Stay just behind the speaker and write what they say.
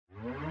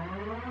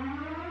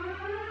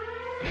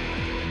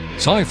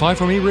Sci-Fi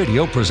For Me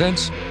Radio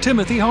presents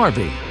Timothy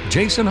Harvey,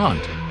 Jason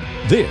Hunt.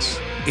 This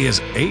is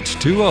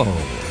H2O.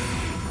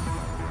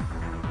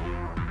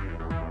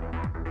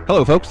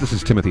 Hello, folks. This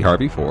is Timothy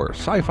Harvey for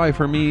Sci-Fi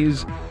For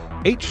Me's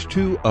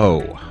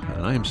H2O.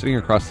 And I am sitting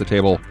across the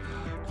table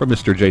from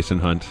Mr. Jason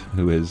Hunt,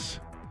 who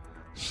is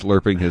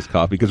slurping his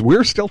coffee because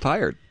we're still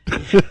tired.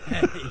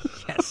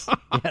 Yes,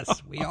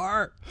 we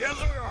are. Yes,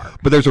 we are.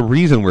 But there's a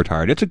reason we're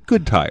tired. It's a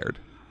good tired.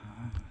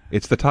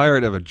 It's the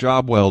tired of a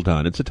job well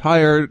done. It's a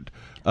tired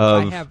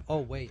of... Oh,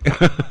 wait.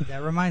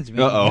 That reminds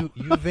me. Uh-oh.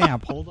 You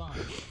vamp. Hold on.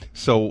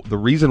 So the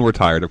reason we're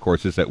tired, of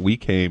course, is that we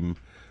came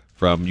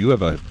from... You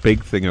have a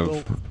big thing of...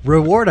 We'll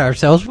reward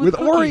ourselves with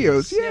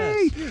Oreos.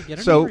 Yay! Yes. Get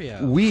an So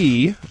Oreo.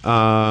 we,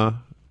 now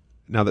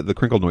that the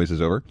crinkle noise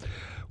is over,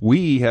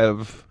 we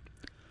have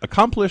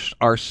accomplished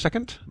our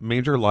second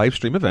major live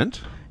stream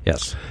event.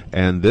 Yes.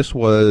 And this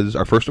was,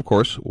 our first, of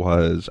course,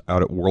 was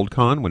out at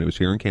Worldcon when it was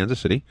here in Kansas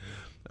City,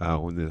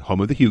 the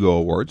home of the Hugo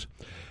Awards.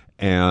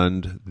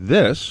 And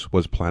this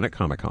was Planet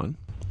Comic-Con.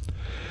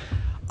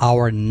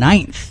 Our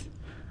 9th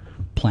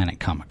Planet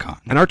Comic-Con.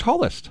 And our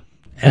tallest.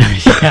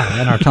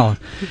 And our tallest.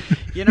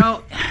 You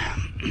know,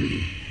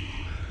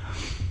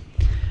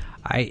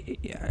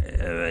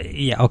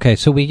 okay,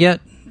 so we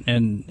get...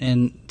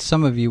 And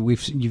some of you,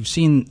 you've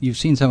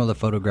seen some of the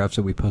photographs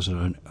that we posted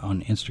on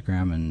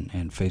Instagram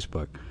and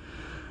Facebook.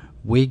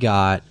 We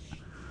got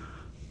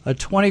a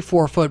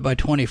 24-foot by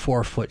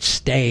 24-foot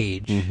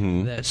stage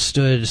that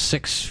stood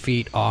 6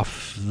 feet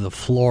off the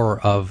floor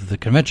of the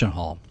convention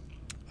hall,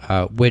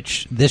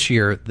 which this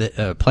year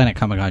the Planet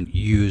Comic-Con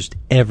used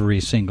every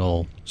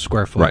single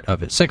square foot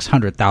of it,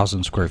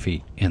 600,000 square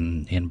feet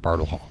in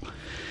Bartle Hall,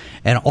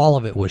 and all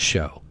of it was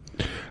show.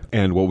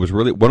 And what was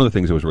really one of the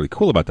things that was really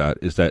cool about that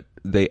is that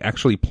they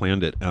actually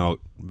planned it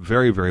out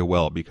very, very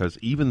well, because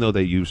even though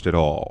they used it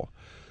all,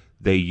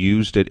 they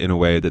used it in a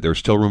way that there was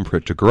still room for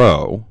it to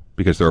grow,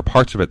 because there were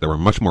parts of it that were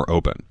much more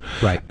open.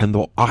 Right. And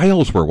the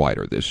aisles were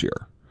wider this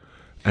year.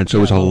 And so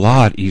it was a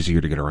lot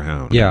easier to get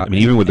around. Yeah. I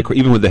mean, even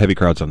with the heavy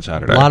crowds on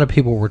Saturday. A lot of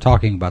people were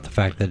talking about the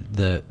fact that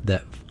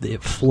that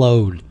it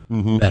flowed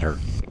better.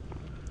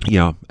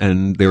 Yeah,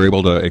 and they were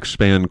able to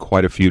expand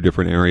quite a few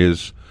different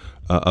areas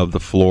of the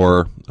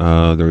floor.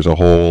 There was a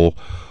whole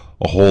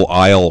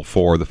aisle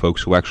for the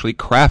folks who actually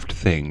craft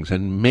things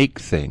and make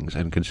things,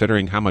 and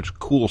considering how much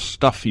cool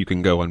stuff you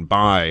can go and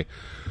buy,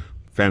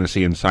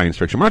 fantasy and science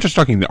fiction. We're not just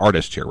talking the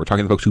artists here. We're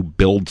talking the folks who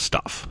build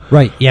stuff.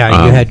 Right.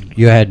 Yeah.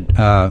 You had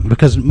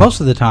because most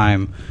of the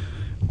time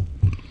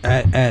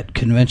at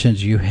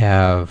conventions you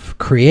have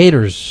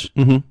creators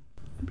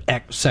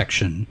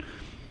section,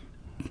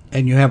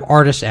 and you have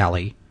artist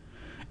alley.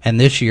 And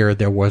this year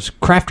there was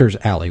Crafters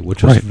Alley,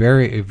 which was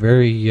very,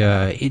 very.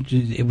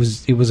 It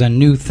was a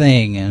new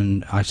thing,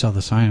 and I saw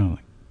the sign. I'm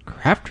like,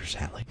 Crafters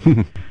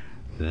Alley,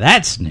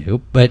 that's new.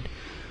 But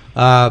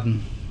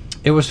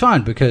it was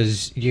fun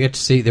because you get to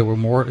see there was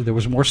more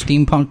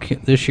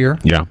steampunk this year.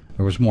 Yeah,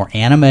 there was more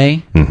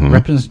anime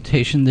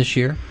representation this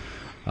year.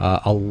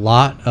 A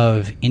lot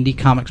of indie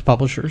comics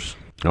publishers.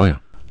 Oh yeah.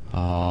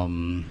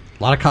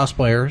 A lot of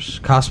cosplayers.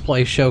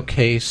 Cosplay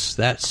Showcase,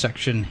 that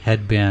section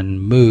had been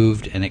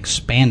moved and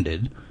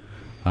expanded.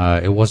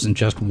 It wasn't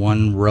just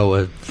one row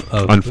of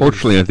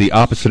Unfortunately, at the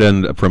opposite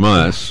end from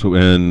us,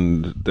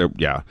 and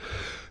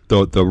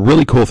the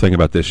really cool thing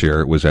about this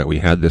year was that we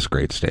had this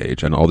great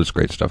stage and all this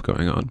great stuff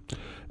going on,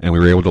 and we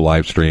were able to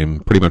live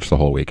stream pretty much the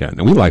whole weekend.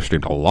 And we live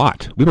streamed a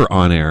lot. We were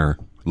on air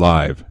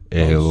live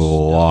a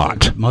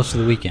lot. Most of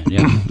the weekend,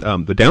 yeah.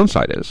 The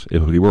downside is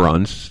we were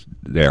on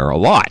there a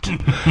lot,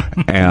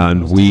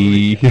 and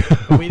we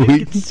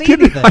didn't see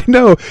anything. I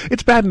know,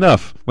 it's bad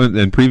enough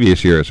in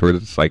previous years where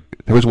it's like,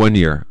 there was one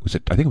year,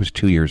 I think it was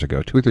 2 years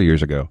ago, 2 or 3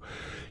 years ago,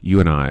 you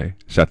and I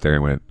sat there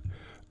and went,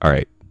 all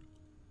right,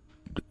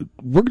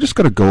 we're just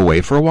going to go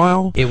away for a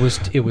while. It was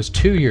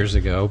 2 years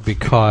ago,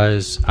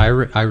 because I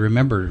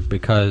remember,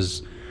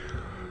 because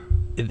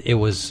it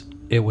was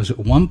at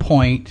one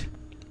point,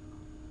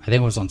 I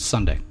think it was on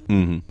Sunday.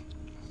 It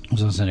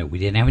was on Sunday. We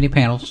didn't have any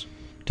panels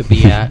to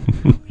be at.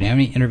 We didn't have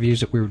any interviews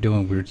that we were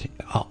doing.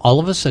 All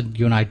of a sudden,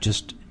 you and I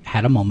just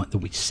had a moment that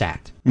we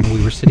sat. And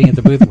we were sitting at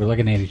the booth. We're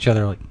looking at each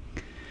other like,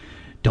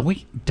 do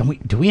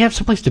we have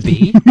someplace to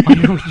be? Why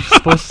are we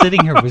just both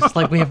sitting here? It's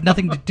like we have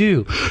nothing to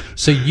do.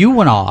 So you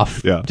went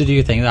off to do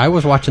your thing. I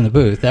was watching the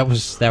booth. That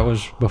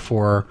was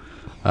before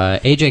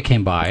AJ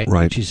came by.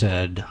 Right. She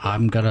said,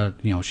 I'm gonna,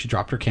 she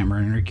dropped her camera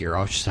and her gear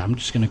off. She said, I'm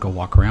just gonna go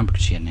walk around,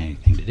 because she hadn't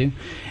anything to do.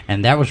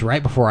 And that was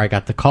right before I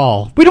got the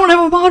call. We don't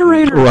have a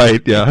moderator.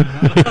 Right. Yeah.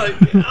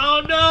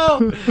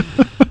 Oh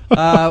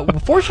no.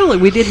 Fortunately,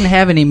 we didn't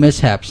have any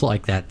mishaps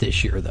like that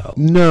this year, though.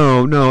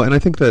 No, and I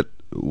think that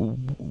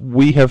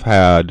we have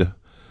had,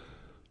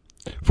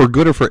 for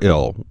good or for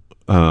ill,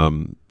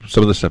 some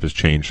of the stuff has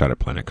changed out at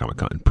Planet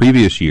Comic-Con.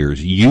 Previous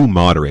years, you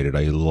moderated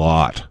a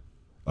lot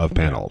of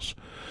panels,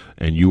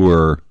 and you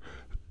were,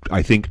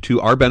 I think, to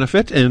our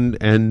benefit,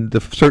 and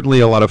certainly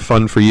a lot of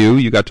fun for you.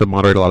 You got to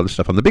moderate a lot of the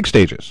stuff on the big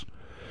stages.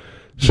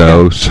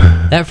 So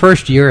that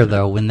first year,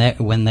 though, when they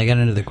got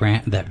into the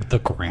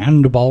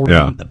grand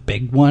ballroom, the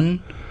big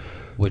one,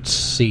 which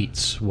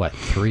seats what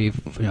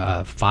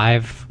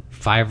 5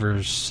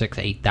 or 6,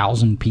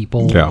 8,000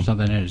 people or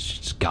something, and it's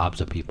just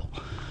gobs of people.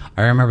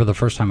 I remember the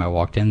first time I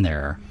walked in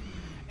there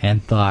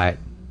and thought,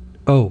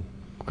 oh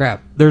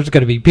crap, there's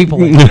going to be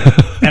people in there,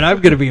 and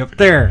I'm going to be up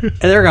there, and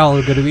they're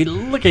all going to be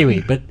looking at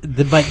me. But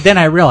then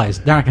I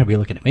realized they're not going to be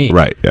looking at me.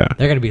 Right, yeah.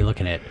 They're going to be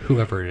looking at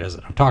whoever it is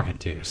that I'm talking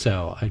to.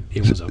 So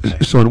it was okay.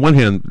 So on one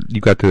hand,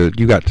 you got to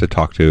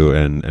talk to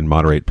and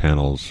moderate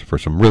panels for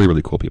some really,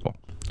 really cool people.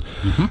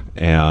 Mm-hmm.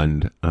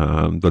 And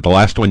the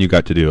last one you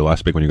got to do, the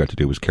last big one you got to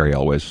do was Carrie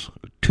Elwes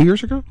 2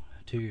 years ago?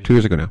 2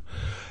 years ago now.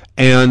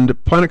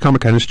 And Planet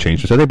Comic-Con has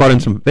changed. So they brought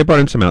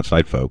in some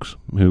outside folks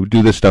who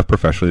do this stuff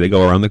professionally. They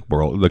go around the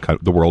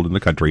world and the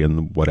country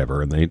and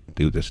whatever, and they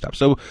do this stuff.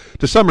 So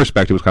to some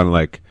respect, it was kind of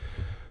like,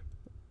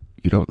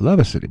 you don't love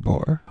us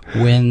anymore.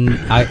 When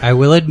I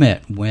will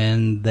admit,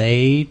 when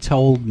they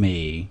told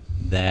me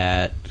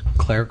that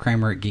Claire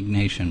Kramer at Geek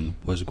Nation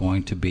was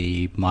going to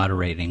be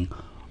moderating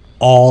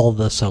all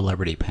the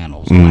celebrity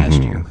panels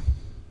last year,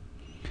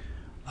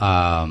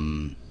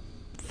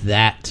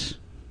 that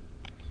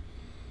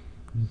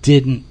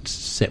didn't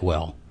sit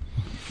well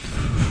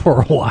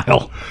for a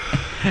while,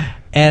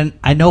 and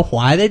I know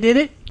why they did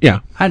it. Yeah,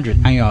 I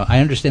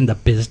understand the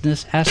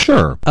business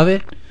aspect of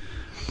it,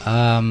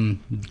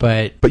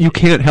 but you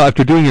can't help,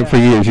 after doing it for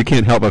years, you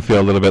can't help but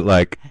feel a little bit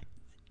like,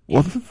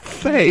 well,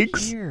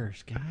 thanks.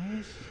 Years,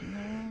 guys.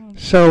 No.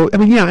 So I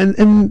mean, yeah,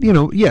 and you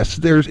know, yes,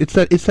 it's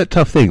that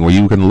tough thing where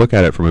you can look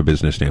at it from a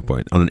business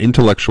standpoint, on an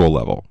intellectual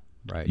level,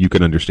 right? You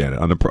can understand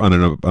it on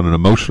an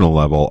emotional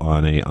level,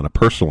 on a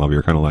personal level,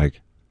 you're kind of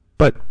like.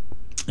 But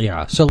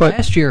yeah, so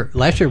last year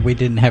we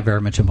didn't have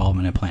very much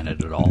involvement in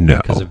Planet at all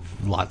because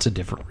of lots of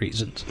different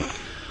reasons.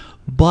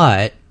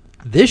 But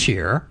this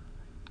year,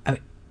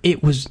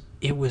 it was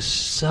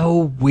so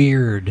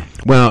weird.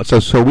 Well,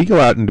 so we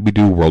go out and we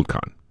do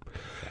Worldcon,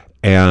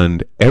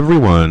 and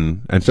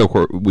everyone, and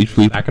so we've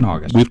back in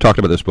August. We've talked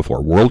about this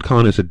before.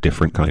 Worldcon is a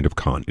different kind of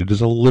con. It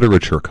is a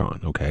literature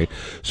con. Okay,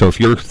 so if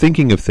you're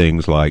thinking of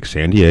things like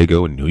San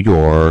Diego and New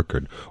York,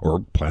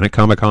 or Planet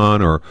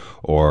Comic-Con,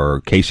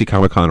 or Casey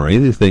Comic-Con, or any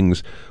of these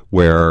things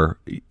where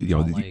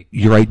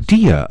your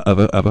idea of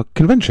a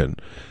convention.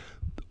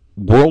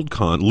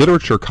 Worldcon,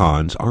 literature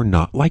cons are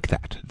not like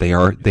that. They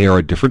are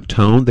a different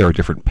tone. They're a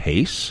different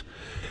pace.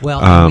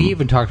 Well, we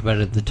even talked about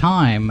it at the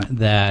time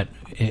that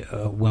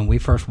when we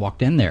first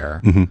walked in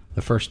there,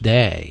 the first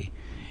day,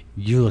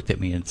 you looked at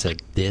me and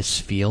said, "This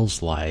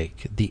feels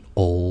like the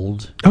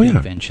old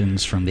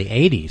conventions from the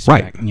 '80s,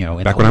 right?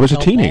 Back when I was a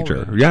teenager,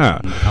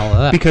 all of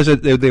that. Because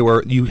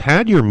you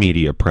had your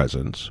media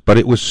presence, but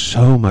it was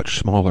so much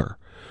smaller,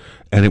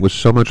 and it was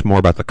so much more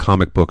about the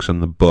comic books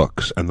and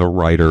the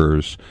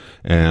writers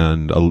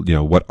and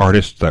what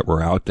artists that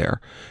were out there.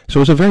 So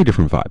it was a very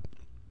different vibe.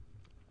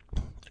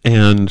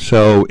 And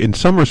so, in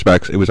some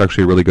respects, it was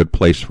actually a really good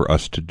place for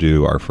us to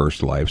do our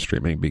first live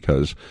streaming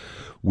because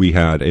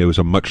it was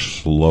a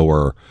much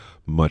slower,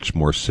 much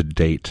more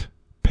sedate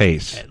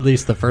pace. At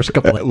least the first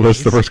couple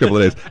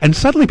of days. And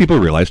suddenly people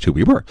realized who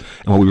we were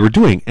and what we were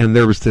doing. And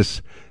there's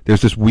this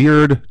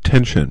weird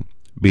tension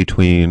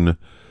between,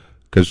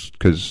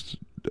 because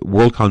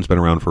Worldcon's been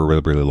around for a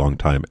really, really long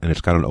time, and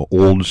it's got an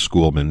old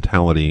school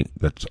mentality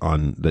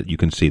that you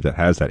can see that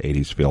has that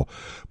 80s feel,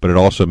 but it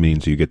also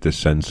means you get this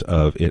sense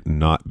of it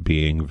not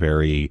being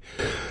very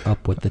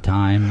up with the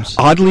times.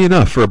 Oddly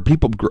enough, for a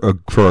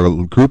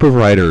group of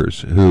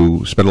writers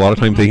who spend a lot of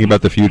time thinking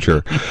about the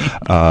future,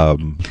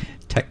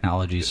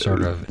 technology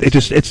sort of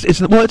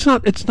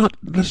it's not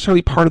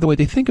necessarily part of the way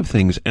they think of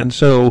things, and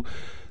so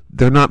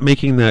they're not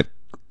making that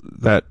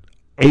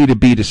A to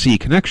B to C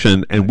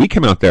connection, and we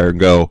come out there and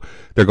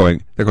they're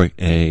going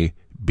A,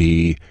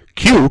 B,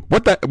 Q.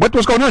 What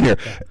was going on here?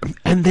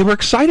 And they were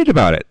excited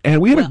about it,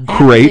 and we had a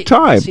great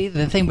time. See,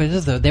 the thing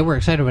was, though, they were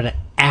excited about it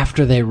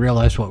after they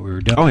realized what we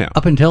were doing. Oh yeah.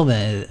 Up until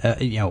then,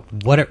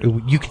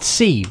 you could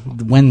see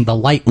when the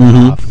light went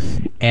off,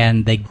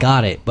 and they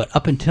got it. But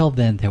up until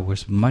then, there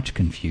was much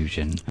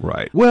confusion.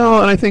 Right.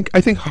 Well, and I think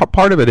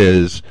part of it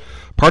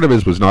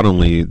was not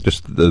only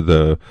just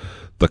the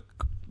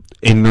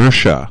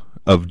inertia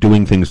of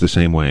doing things the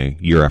same way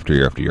year after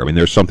year after year. I mean,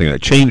 there's something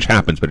that change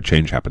happens, but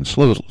change happens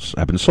slowly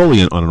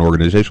on an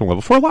organizational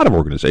level for a lot of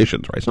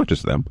organizations, right? It's not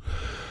just them.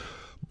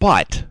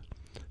 But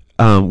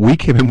we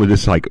came in with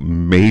this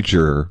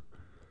major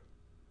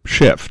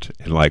shift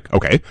and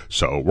okay,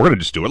 so we're going to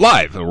just do it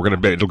live.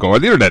 It'll go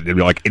on the internet.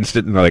 It'll be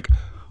instant, and they're like,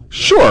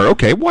 sure,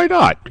 okay, why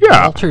not?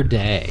 Yeah. Walter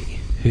Day,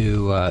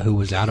 who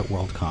was out at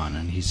Worldcon,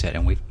 and he said,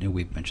 and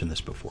we've mentioned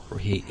this before,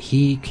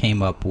 he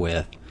came up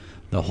with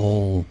the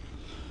whole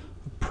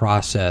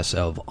process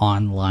of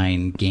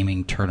online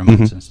gaming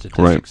tournaments and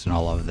statistics and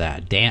all of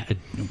that.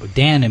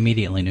 Dan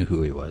immediately knew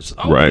who he was.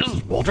 Oh, right. This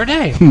is Walter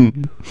Day.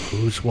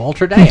 Who's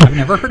Walter Day? I've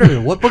never heard of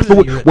him. What books has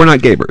he written? We're not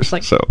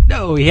gamers, so.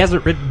 No, he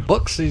hasn't written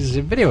books. He's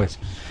in videos.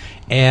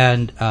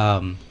 And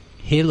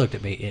he looked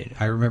at me.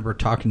 I remember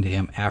talking to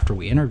him after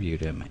we interviewed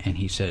him, and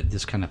he said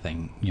this kind of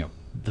thing,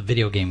 the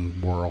video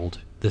game world,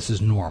 this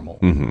is normal.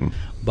 Mm-hmm.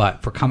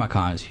 But for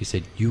Comic-Cons, he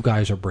said, you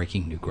guys are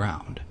breaking new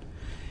ground.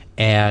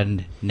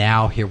 And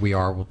now here we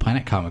are with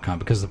Planet Comic-Con,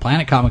 because the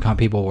Planet Comic-Con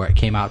people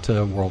came out to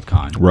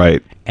Worldcon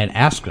Right. and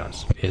asked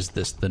us, is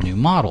this the new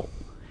model?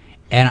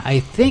 And I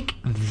think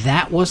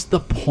that was the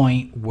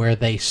point where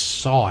they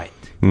saw it.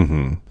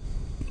 Mm-hmm.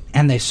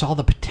 And they saw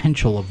the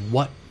potential of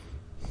what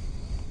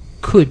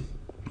could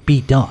be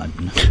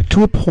done.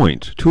 To a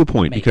point,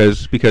 Maybe.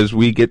 because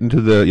we get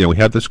into we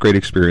had this great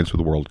experience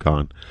with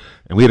Worldcon,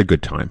 and we had a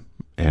good time,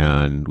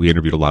 and we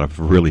interviewed a lot of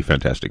really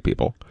fantastic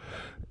people,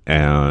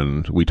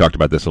 and we talked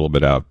about this a little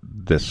bit out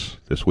this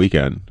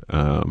weekend.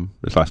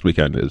 This last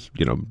weekend is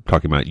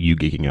talking about you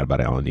geeking out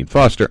about Alan Dean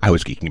Foster. I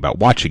was geeking about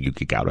watching you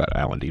geek out about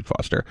Alan Dean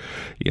Foster,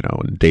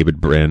 and David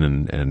Brin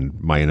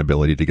and my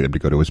inability to get him to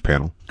go to his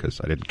panel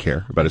because I didn't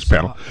care about his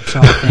panel. I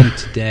saw a thing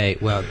today.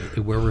 Well,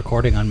 we're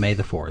recording on May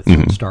the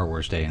 4th, Star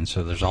Wars Day, and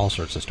so there's all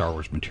sorts of Star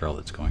Wars material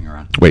that's going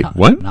around. Wait,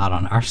 what? Not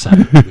on our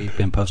site. We've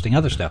been posting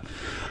other stuff.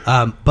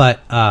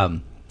 But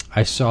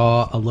I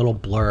saw a little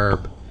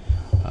blurb,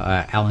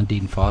 Alan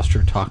Dean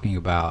Foster talking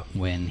about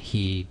when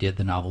he did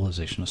the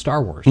novelization of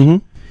Star Wars.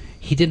 Mm-hmm.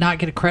 He did not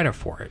get a credit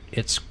for it.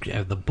 It's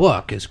the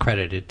book is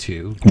credited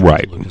to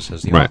George Lucas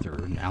as the author,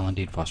 and Alan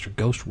Dean Foster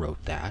ghost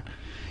wrote that.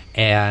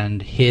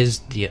 And his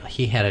deal,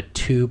 he had a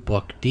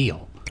 2-book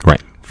deal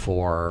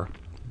for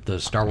the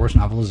Star Wars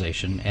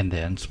novelization and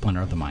then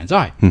Splinter of the Mind's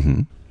Eye.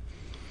 Mm-hmm.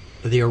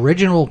 The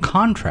original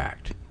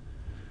contract,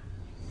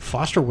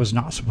 Foster was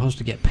not supposed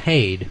to get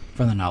paid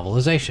for the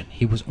novelization.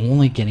 He was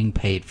only getting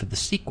paid for the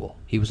sequel.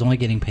 He was only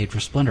getting paid for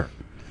Splinter.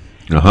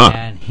 Uh-huh.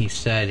 And he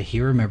said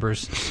he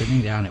remembers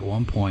sitting down at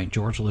one point,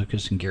 George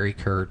Lucas and Gary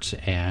Kurtz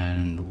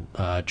and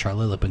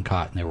Charlie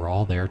Lippincott, and they were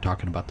all there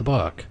talking about the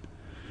book,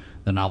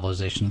 the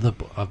novelization of the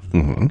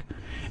book.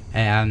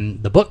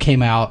 And the book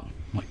came out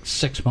like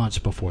 6 months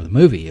before the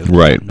movie. It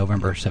was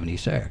November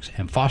 76.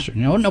 And Foster,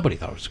 nobody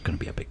thought it was going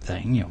to be a big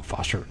thing.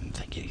 Foster didn't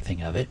think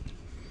anything of it.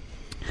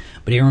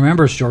 But he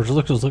remembers George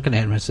Lucas was looking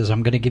at him and says,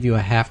 I'm going to give you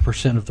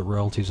 0.5% of the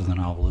royalties of the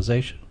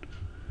novelization.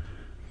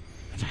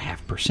 It's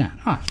 0.5%.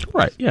 Huh.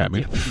 Right, yeah, I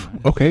mean,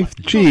 okay,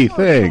 gee,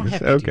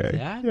 thanks, okay.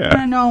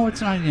 Yeah. No,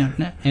 it's not.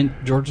 And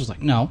George was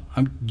like, no,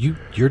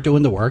 you're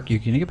doing the work, you're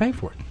going to get paid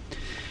for it.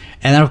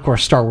 And then, of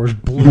course, Star Wars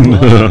blew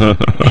up,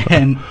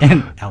 and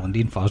Alan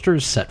Dean Foster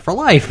is set for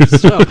life.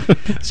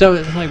 So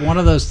it's like one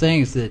of those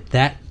things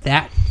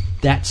that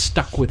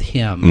stuck with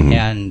him,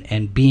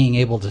 and being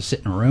able to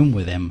sit in a room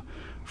with him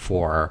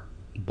for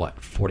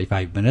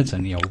 45 minutes,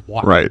 and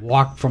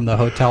walk from the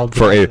hotel to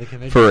the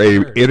convention for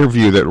a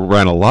interview that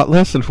ran a lot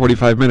less than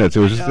 45 minutes. It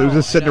was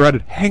just sitting around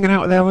and hanging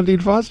out with Alan Dean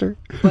Foster.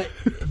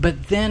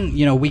 But then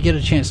we get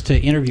a chance to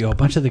interview a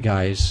bunch of the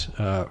guys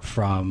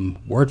from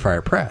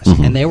Wordfire Press,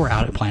 and they were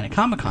out at Planet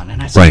Comic-Con,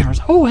 and I said,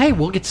 "Oh, hey,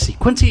 we'll get to see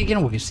Quincy again.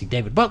 We'll get to see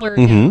David Butler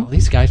again, all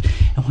these guys,"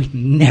 and we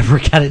never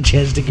got a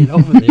chance to get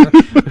over there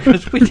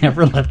because we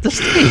never left the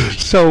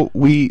stage. So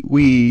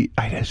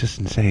it's just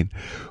insane.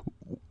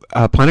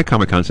 Planet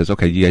Comic-Con says,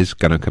 "Okay, you guys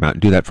gonna come out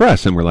and do that for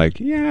us?" And we're like,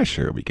 "Yeah,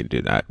 sure, we can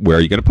do that. Where are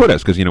you gonna put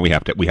us? Because we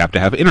have to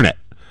have internet,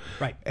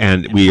 right?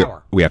 And we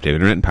have to have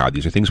internet and power.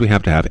 These are things we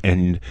have to have,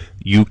 and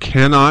you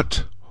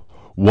cannot.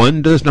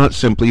 One does not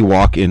simply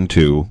walk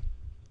into.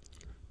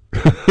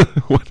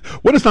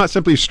 One does not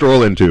simply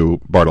stroll into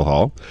Bartle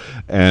Hall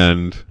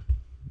and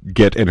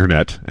get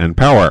internet and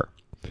power.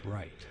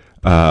 Right.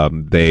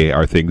 They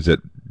are things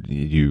that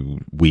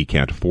we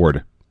can't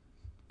afford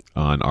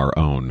on our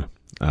own."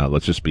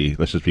 Let's just be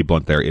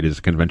blunt there. It is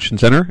a convention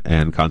center,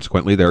 and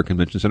consequently, there are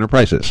convention center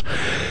prices.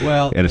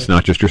 Well, and it's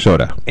not just your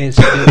soda. It's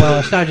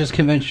not just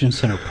convention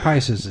center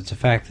prices. It's the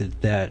fact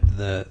that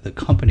the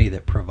company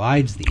that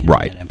provides the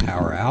internet and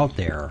power out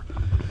there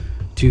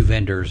to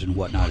vendors and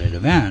whatnot at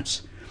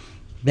events,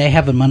 they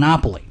have a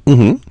monopoly,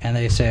 and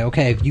they say,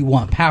 okay, if you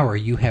want power,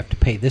 you have to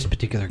pay this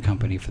particular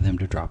company for them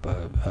to drop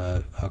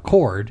a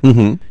cord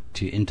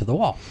into the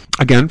wall.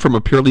 Again, from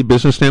a purely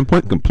business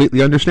standpoint,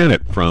 completely understand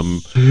it. From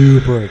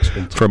super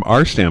expensive. From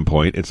our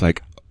standpoint, it's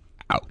like,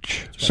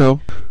 ouch. So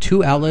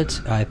 2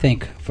 outlets, I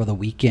think, for the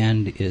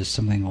weekend is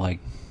something like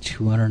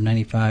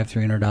 $295,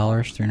 $300,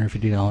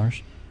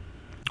 $350.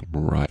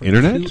 Right,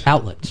 internet 2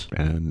 outlets,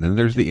 and then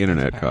there's the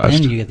internet cost.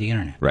 And you get the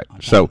internet, right?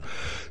 So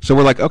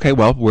we're like, okay,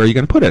 well, where are you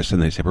going to put us?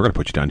 And they say, we're going to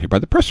put you down here by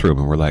the press room,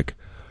 and we're like,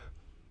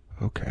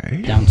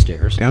 okay,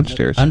 downstairs,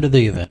 under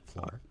the event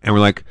floor, and we're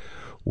like,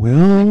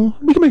 well,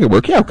 we can make it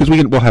work, yeah, because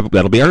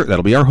that'll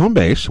be our home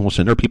base, and we'll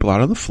send our people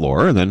out on the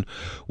floor, and then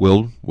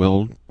we'll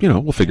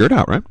figure it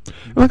out, right?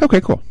 And we're like,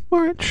 okay, cool,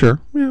 all right,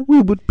 sure, yeah,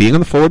 being on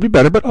the floor would be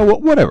better, but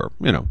whatever,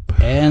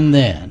 And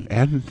then.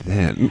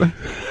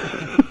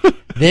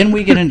 Then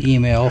we get an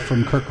email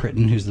from Kirk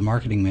Critton, who's the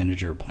marketing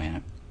manager of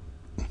Planet,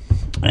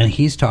 and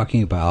he's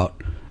talking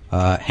about,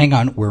 hang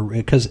on,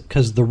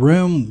 because the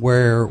room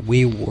where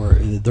we were,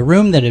 the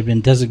room that had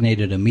been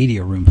designated a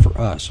media room for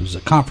us was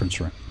a conference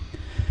room,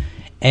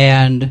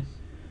 and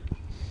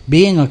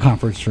being a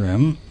conference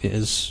room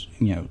is,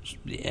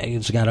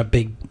 it's got a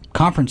big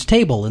conference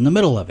table in the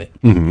middle of it,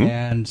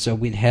 and so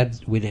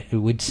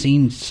we'd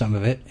seen some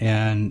of it,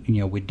 and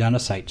we'd done a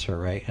site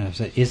survey, and I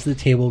said, is the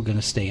table going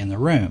to stay in the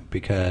room,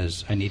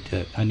 because I need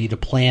to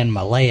plan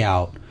my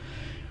layout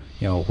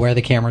where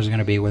the camera's going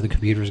to be, where the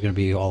computer's going to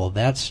be, all of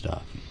that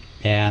stuff.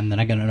 And then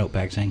I got a note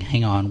back saying,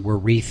 hang on, we're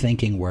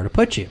rethinking where to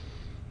put you.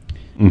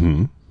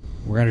 Mm-hmm.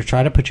 We're going to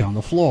try to put you on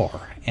the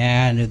floor.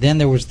 And then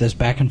there was this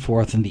back and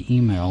forth in the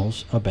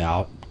emails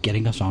about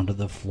getting us onto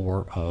the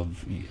floor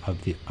of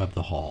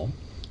the hall.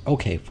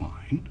 Okay,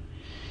 fine.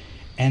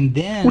 And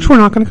then, which we're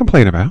not going to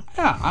complain about.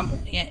 Yeah,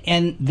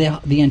 and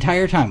the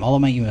entire time, all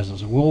of my emails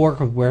was, we'll work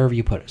with wherever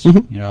you put us.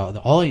 Mm-hmm.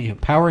 All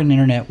power and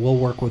internet, we'll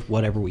work with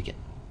whatever we get.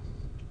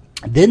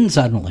 Then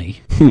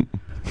suddenly,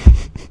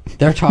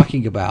 they're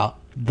talking about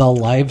the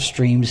live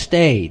stream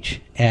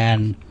stage,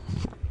 and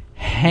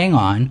hang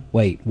on,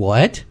 wait,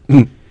 what?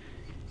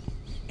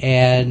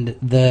 And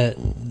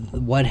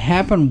what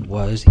happened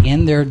was,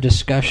 in their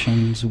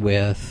discussions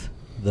with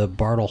the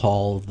Bartle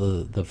Hall,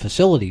 the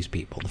facilities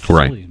people, the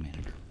facilities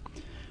manager,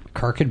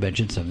 Kirk had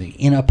mentioned something.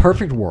 In a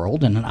perfect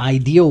world, in an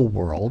ideal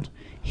world,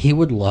 he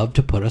would love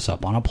to put us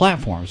up on a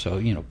platform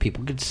so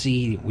people could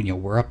see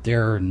when we're up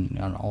there and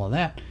all of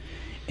that.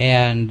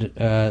 And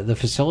the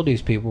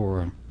facilities people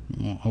were,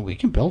 well, we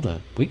can build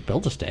a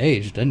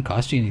stage. It doesn't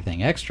cost you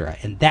anything extra,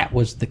 and that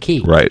was the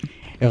key. Right.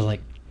 It was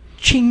like,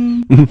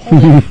 ching.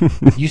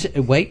 You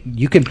said, wait,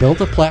 you can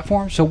build a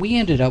platform? So we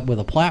ended up with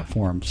a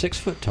platform 6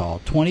 foot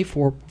tall,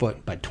 24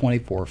 foot by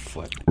 24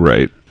 foot.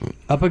 Right.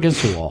 Up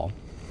against the wall.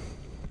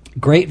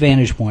 Great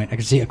vantage point. I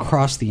could see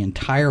across the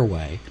entire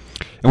way.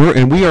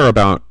 And we are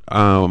about,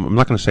 I'm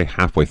not going to say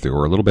halfway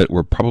through.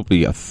 We're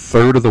probably a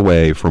third of the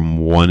way from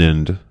one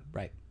end.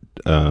 Right.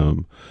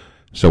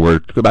 So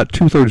we're about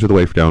 2/3 of the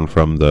way down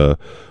from the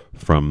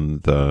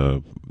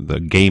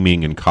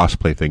gaming and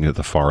cosplay thing at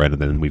the far end,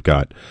 and then we've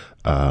got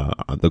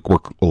we're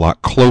a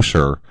lot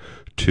closer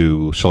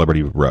to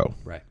Celebrity Row.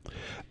 Right.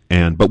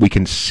 But we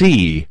can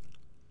see,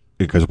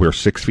 because we're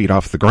 6 feet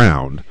off the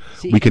ground,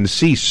 we can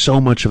see so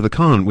much of the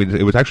con.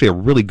 It was actually a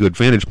really good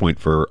vantage point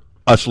for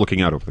us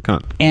looking out over the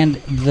con. And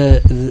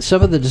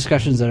some of the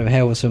discussions that I've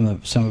had with some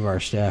of our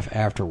staff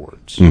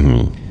afterwards,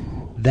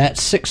 that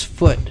 6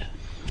 foot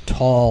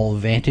tall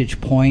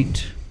vantage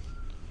point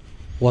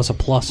was a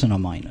plus and a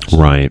minus.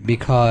 Right.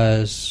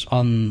 Because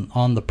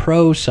on the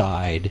pro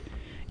side,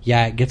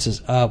 yeah, it gets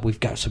us up. We've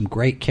got some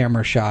great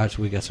camera shots.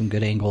 We've got some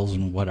good angles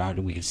and whatnot.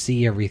 We can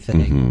see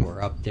everything.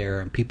 We're up there,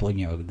 and people, what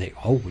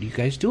are you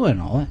guys doing?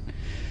 All that.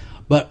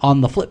 But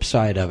on the flip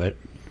side of it,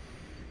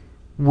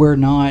 we're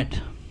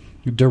not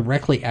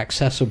directly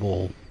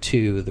accessible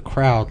to the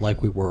crowd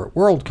like we were at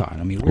Worldcon.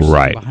 I mean, we're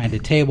sitting behind a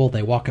table.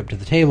 They walk up to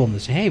the table and they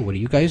say, hey, what are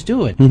you guys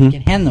doing? We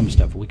can hand them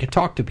stuff. We can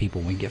talk to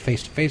people. We can get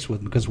face-to-face with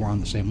them because we're on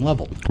the same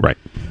level. Right.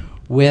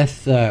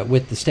 With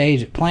the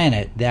stage at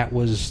Planet, that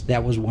was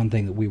one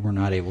thing that we were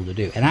not able to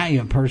do. And I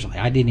personally,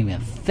 I didn't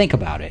even think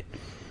about it.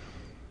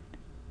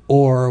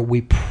 Or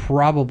we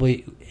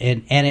probably...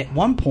 And at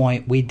one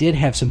point, we did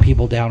have some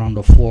people down on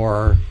the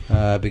floor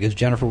because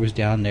Jennifer was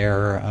down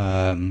there.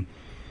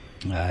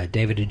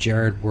 David and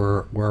Jared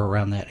were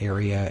around that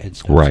area and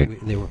stuff. Right.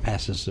 So they were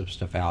passing some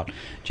stuff out.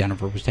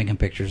 Jennifer was taking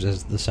pictures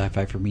as the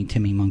Sci-Fi for Me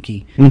Timmy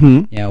Monkey,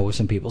 with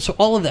some people. So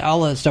all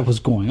that stuff was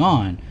going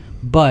on,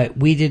 but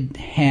we didn't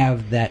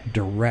have that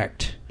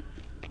direct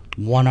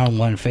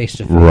one-on-one,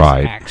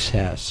 face-to-face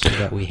access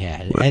that we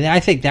had. And I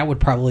think that would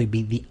probably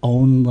be the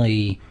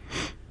only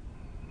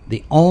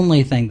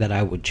thing that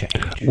I would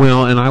change.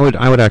 Well, and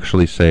I would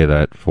actually say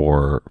that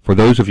for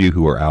those of you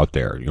who are out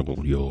there,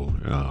 you'll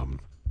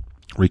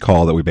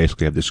recall that we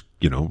basically had this,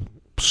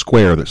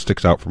 square that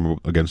sticks out from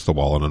against the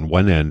wall, and on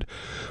one end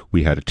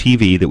we had a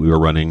TV that we were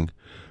running.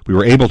 We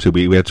were able to.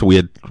 We had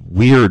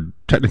weird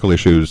technical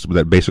issues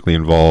that basically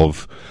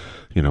involve,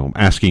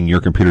 asking your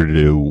computer to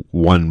do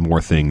one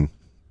more thing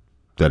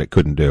that it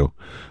couldn't do,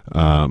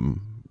 to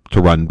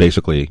run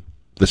basically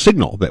the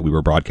signal that we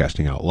were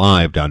broadcasting out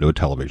live down to a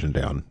television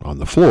down on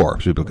the floor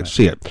so people could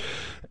see it.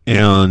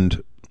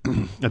 And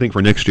I think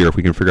for next year, if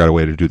we can figure out a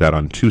way to do that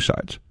on two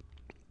sides.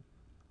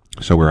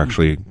 So we're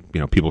actually,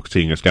 people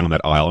seeing us down that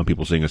aisle and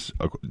people seeing us,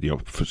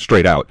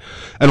 straight out.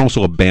 And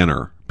also a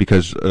banner,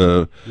 because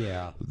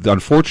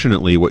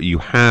unfortunately what you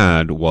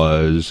had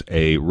was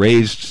a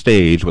raised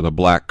stage with a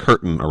black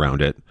curtain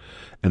around it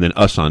and then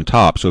us on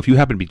top. So if you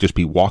happen to just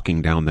be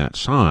walking down that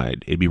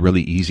side, it'd be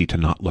really easy to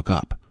not look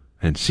up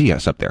and see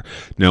us up there.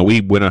 Now, I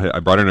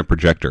brought in a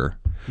projector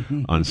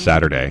on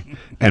Saturday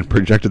and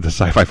projected the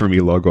Sci-Fi for Me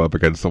logo up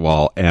against the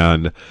wall.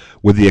 And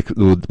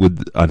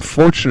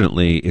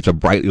unfortunately, it's a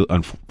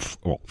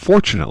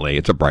fortunately,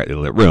 it's a brightly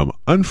lit room.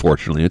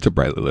 Unfortunately, it's a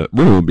brightly lit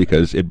room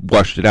because it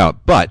washed it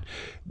out. But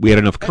we had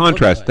enough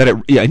contrast that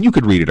and you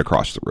could read it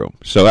across the room.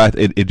 So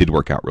it did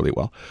work out really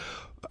well.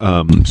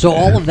 So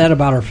all of that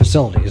about our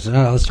facilities.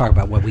 Let's talk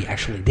about what we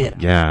actually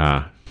did.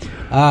 Yeah.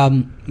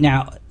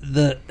 Now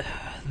the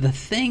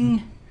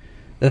thing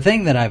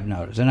that I've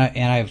noticed,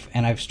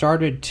 and I've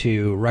started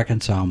to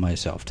reconcile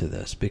myself to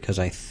this, because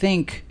I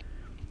think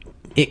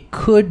it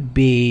could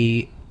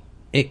be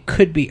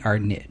our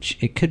niche.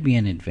 It could be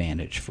an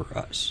advantage for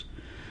us,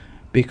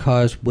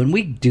 because when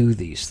we do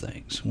these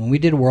things, when we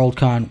did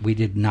Worldcon, we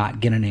did not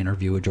get an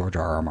interview with George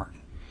R.R. Martin.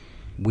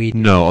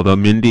 No, although our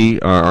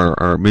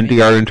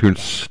Mindy, our intern,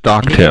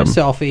 stalked He got him. a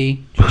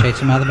selfie to chase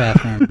him out of the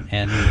bathroom,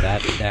 and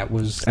that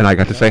was. And I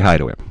got to say hi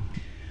to him.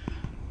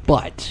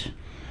 But,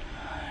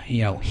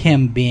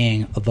 him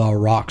being the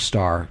rock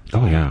star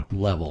Oh, yeah.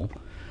 level.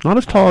 Not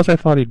as tall as I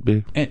thought he'd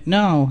be.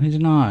 No, he's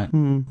not.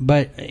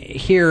 But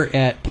here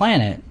at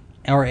Planet,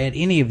 or at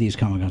any of these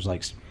Comic Cons,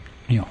 like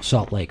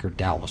Salt Lake or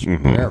Dallas or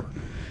wherever,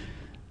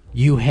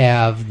 you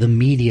have the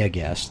media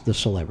guests, the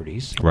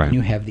celebrities, Right. and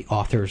you have the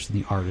authors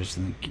and the artists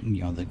and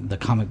the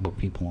comic book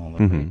people and all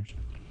the writers.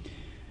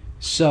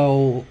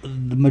 So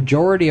the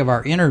majority of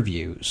our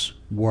interviews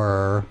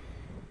were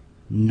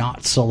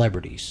not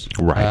celebrities.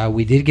 Right.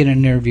 We did get an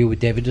interview with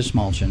David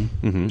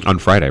Desmalchin. On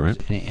Friday,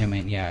 right? I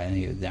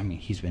mean,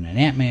 he's been in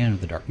Ant-Man,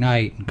 The Dark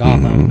Knight, and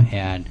Gotham,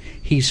 and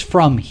he's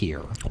from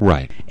here.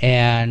 Right.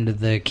 And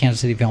the Kansas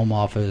City Film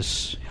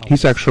Office.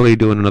 He's actually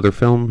doing another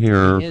film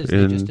here. He is.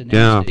 They just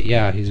announced it.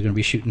 Yeah, he's going to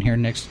be shooting here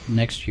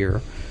next year.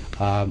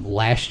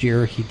 Last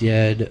year, he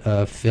did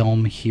a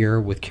film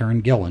here with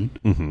Karen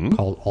Gillan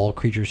called All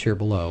Creatures Here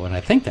Below, and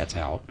I think that's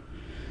out.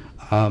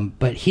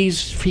 But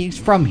he's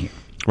from here.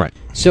 Right.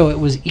 So it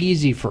was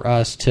easy for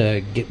us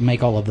to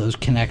make all of those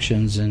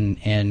connections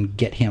and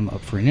get him up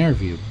for an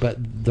interview.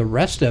 But the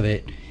rest of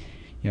it,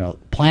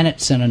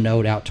 Planet sent a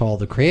note out to all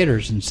the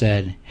creators and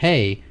said,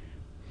 hey,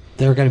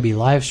 they're going to be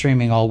live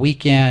streaming all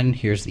weekend.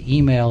 Here's the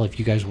email if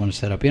you guys want to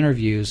set up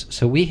interviews.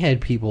 So we had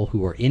people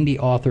who are indie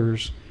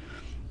authors,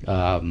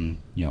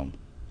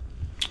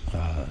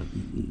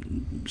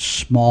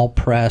 small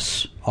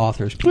press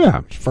authors,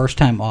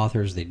 first-time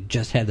authors. They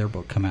just had their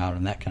book come out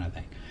and that kind of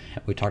thing.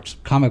 We talked to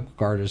comic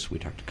book artists. We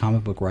talked to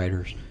comic book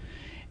writers.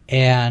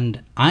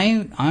 And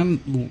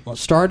I'm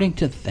starting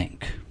to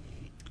think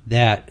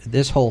that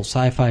this whole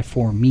sci-fi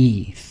for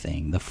me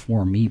thing, the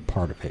for me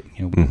part of it,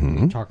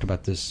 we talked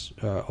about this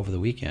over the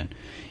weekend.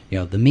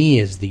 The me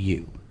is the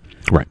you.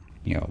 Right.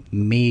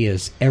 Me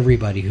is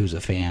everybody who's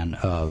a fan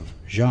of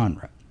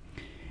genre.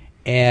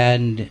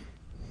 And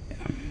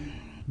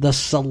the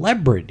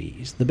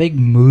celebrities, the big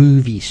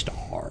movie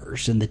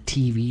stars and the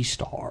TV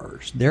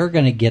stars, they're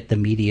going to get the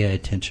media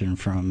attention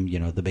from,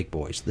 the big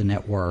boys, the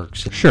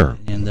networks,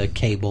 and the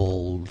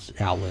cable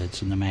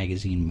outlets and the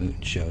magazine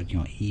shows,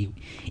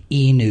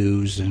 E!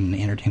 News and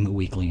Entertainment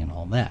Weekly and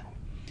all that.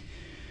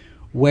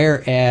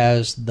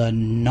 Whereas the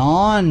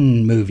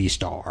non-movie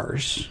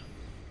stars,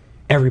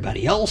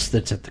 everybody else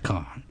that's at the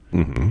con,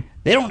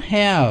 they don't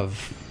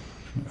have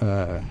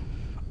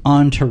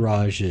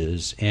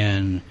entourages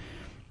and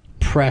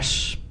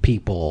press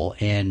people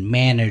and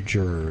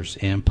managers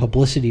and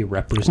publicity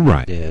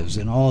representatives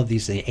and all of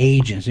these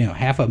agents.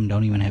 Half of them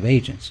don't even have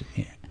agents.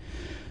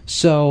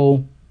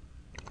 So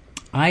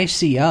I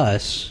see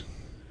us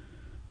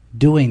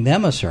doing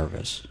them a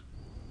service,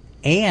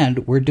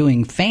 and we're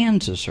doing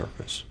fans a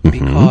service,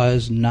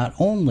 because not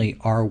only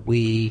are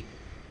we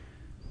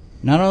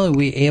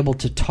able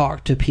to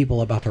talk to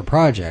people about their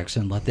projects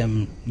and let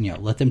them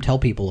tell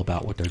people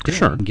about what they're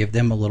doing, and give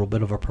them a little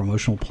bit of a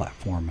promotional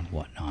platform and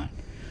whatnot,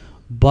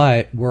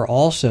 but we're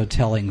also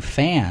telling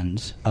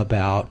fans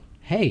about,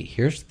 hey,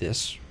 here's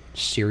this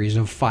series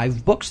of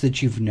 5 books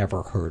that you've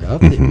never heard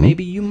of that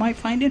maybe you might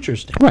find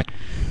interesting. Right.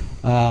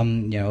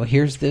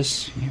 Here's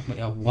this.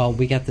 Well,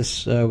 we got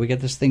this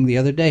thing the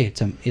other day.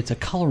 It's a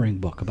coloring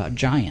book about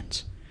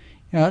giants.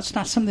 It's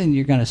not something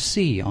you're going to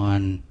see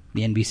on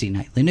the NBC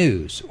Nightly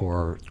News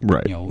or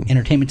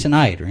Entertainment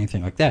Tonight or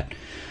anything like that.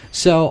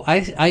 So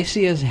I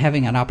see us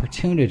having an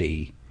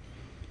opportunity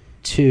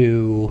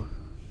to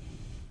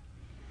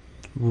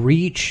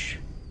reach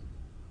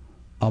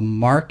a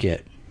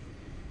market,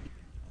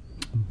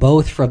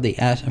 both from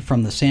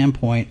the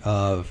standpoint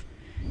of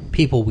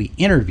people we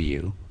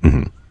interview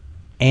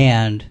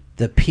and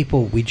the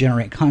people we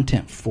generate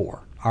content for,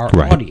 our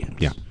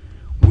audience. Yeah.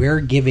 We're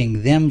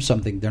giving them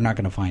something they're not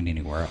going to find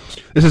anywhere else.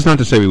 This is not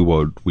to say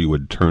we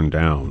would turn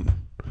down.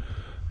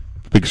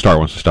 Big star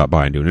wants to stop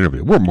by and do an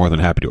interview. We're more than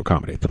happy to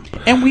accommodate them.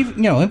 And we've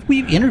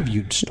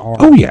interviewed stars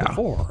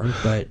before,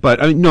 but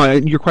I mean, no,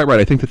 you're quite right.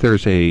 I think that there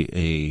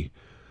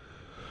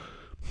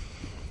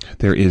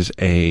is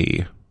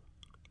a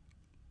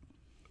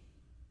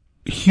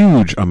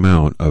huge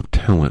amount of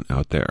talent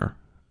out there.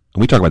 And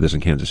we talk about this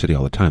in Kansas City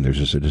all the time. There's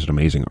just an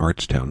amazing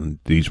arts town. And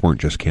these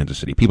weren't just Kansas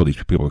City people.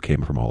 These people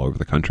came from all over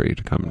the country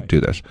to come and do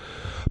this.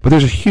 But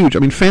there's a huge,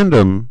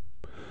 fandom,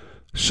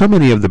 so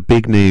many of the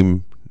big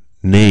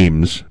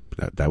names,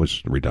 that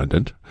was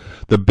redundant,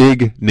 the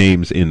big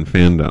names in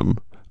fandom,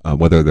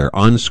 whether they're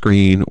on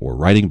screen or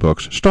writing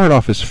books, start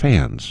off as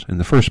fans in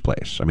the first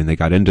place. I mean, they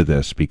got into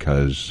this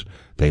because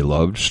they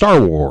loved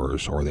Star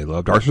Wars, or they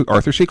loved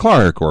Arthur C.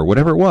 Clarke, or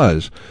whatever it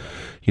was,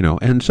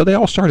 and so they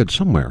all started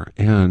somewhere.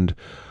 And,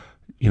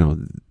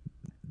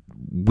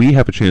 we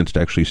have a chance to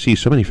actually see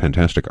so many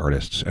fantastic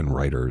artists and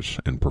writers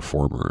and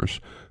performers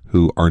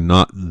who are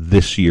not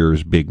this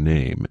year's big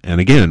name.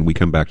 And again, we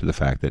come back to the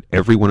fact that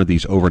every one of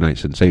these overnight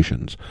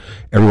sensations,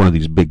 every one of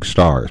these big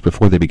stars,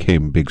 before they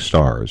became big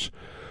stars,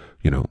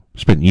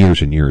 spent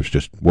years and years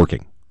just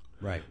working.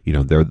 Right. You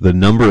know, the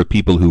number of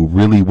people who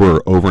really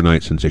were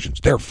overnight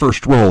sensations, their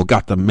first role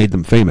made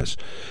them famous,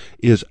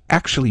 is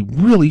actually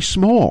really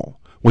small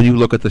when you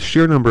look at the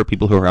sheer number of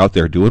people who are out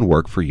there doing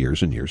work for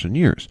years and years and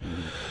years.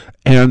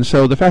 And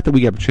so the fact that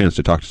we have a chance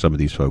to talk to some of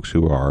these folks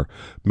who are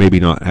maybe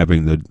not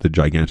having the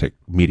gigantic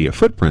media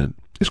footprint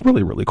is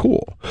really, really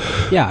cool.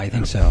 Yeah, I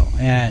think so.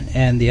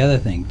 And the other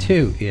thing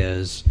too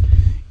is,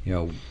 you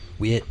know,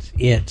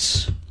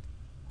 it's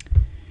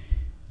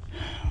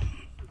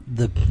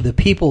the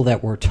people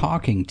that we're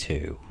talking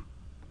to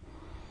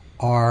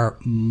are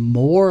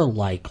more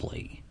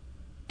likely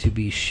to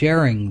be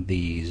sharing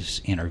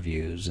these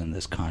interviews and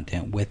this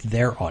content with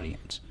their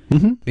audience,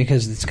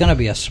 because it's going to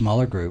be a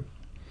smaller group.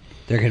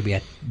 They're going to be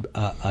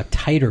a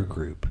tighter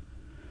group.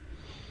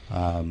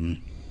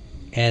 And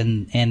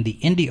the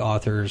indie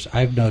authors,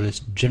 I've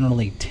noticed,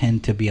 generally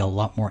tend to be a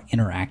lot more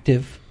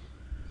interactive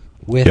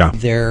with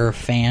their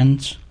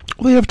fans.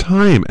 Well, they have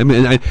time. I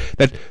mean,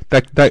 that's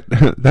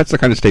the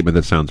kind of statement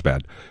that sounds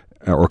bad,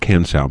 or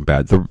can sound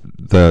bad.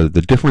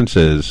 The difference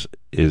is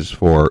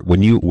for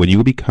when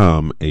you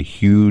become a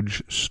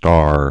huge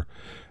star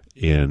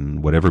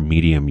in whatever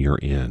medium you're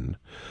in,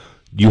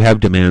 you have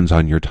demands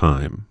on your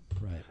time,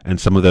 Right. and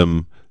some of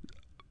them,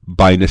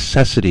 by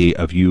necessity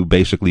of you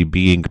basically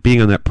being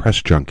on that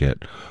press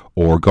junket,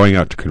 or going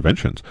out to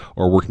conventions,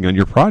 or working on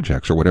your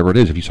projects, or whatever it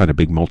is. If you sign a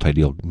big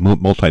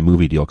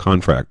multi-movie deal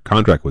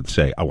contract with,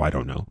 say, I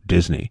don't know,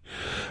 Disney,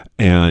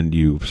 and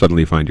you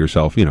suddenly find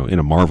yourself, you know, in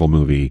a Marvel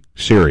movie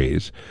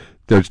series,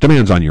 there's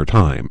demands on your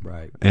time.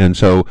 Right. And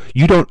so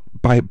you don't,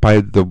 by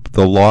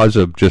the laws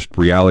of just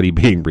reality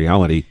being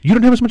reality, you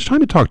don't have as much time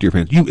to talk to your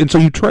fans. And so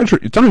you treasure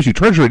it. Sometimes you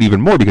treasure it even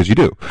more because you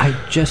do. I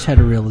just had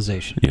a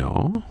realization. You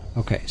know?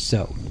 Okay,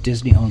 so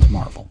Disney owns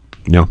Marvel.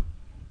 No.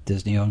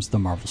 Disney owns the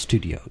Marvel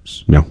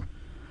Studios. No.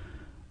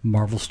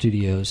 Marvel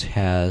Studios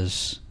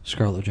has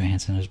Scarlett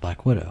Johansson as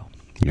Black Widow.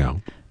 Yeah.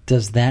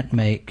 Does that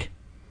make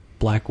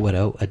Black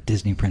Widow a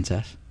Disney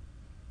princess?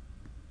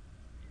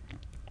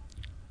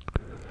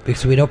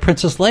 Because we know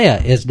Princess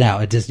Leia is now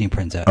a Disney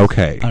princess.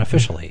 Okay.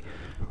 Unofficially.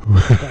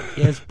 But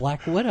is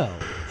Black Widow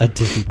a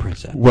Disney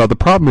princess? Well, the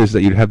problem is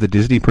that you'd have the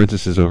Disney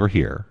princesses over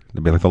here.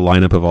 It'd be like the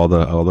lineup of all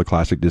the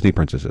classic Disney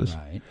princesses.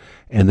 Right.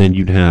 And then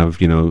you'd have,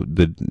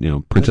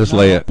 Princess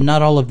Leia.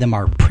 Not all of them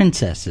are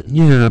princesses.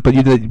 Yeah, but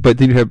then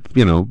you'd have,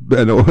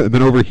 and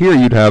then over here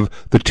you'd have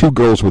the two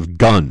girls with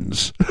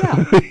guns.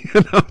 Yeah.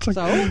 It's like,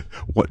 So?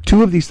 what?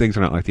 Two of these things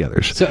are not like the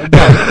others. So,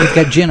 well, you've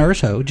got Jen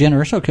Erso. Jen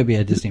Erso could be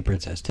a Disney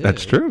princess, too.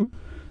 That's true.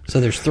 So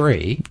there's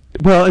three.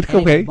 Well, it's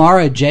okay. If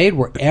Mara Jade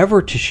were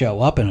ever to show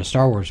up in a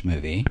Star Wars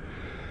movie,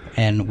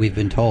 and we've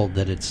been told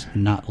that it's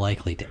not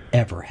likely to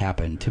ever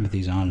happen.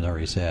 Timothy Zahn's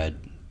already said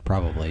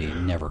probably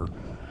never.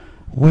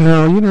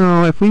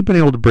 Well, if we'd been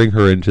able to bring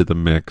her into the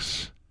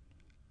mix,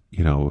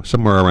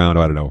 somewhere around,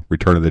 I don't know,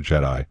 Return of the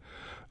Jedi,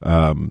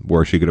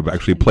 where she could have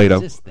actually played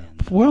off.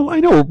 Well, I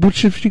know, which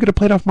she could have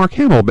played off Mark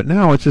Hamill, but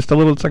now it's just a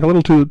little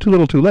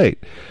too late.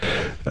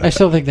 I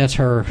still think that's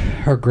her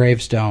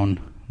gravestone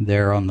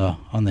there on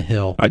the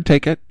hill. I'd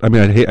take it. I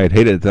mean, I'd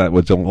hate it if that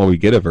was all we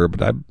get of her,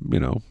 but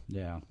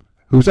Yeah.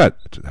 Who's that?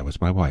 That was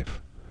my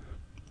wife.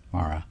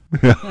 Mara.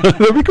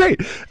 That'd be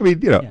great. I mean,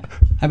 Yeah.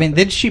 I mean,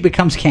 then she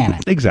becomes canon.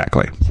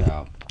 Exactly.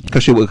 So,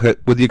 because she, with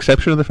the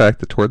exception of the fact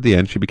that toward the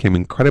end she became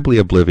incredibly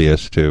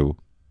oblivious to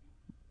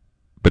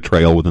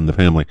betrayal within the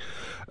family,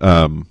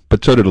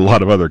 but so did a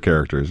lot of other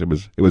characters. It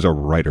was a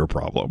writer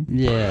problem.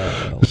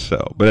 Yeah.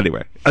 But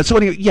anyway,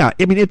 yeah.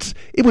 I mean,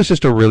 it was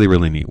just a really,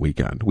 really neat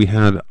weekend. We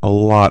had a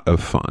lot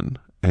of fun,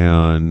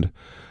 and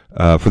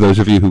for those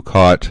of you who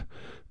caught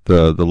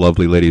the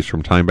lovely ladies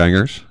from Time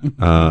Bangers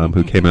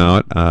who came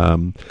out, Yeah,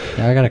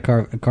 I got to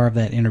carve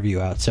that interview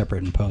out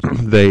separate and post.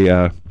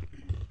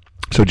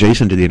 So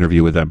Jason did the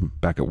interview with them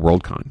back at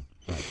Worldcon,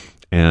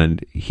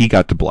 and he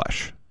got to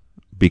blush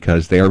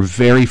because they are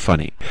very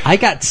funny. I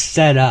got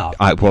set up.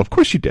 Well, of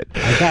course you did.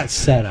 I got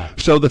set up.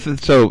 So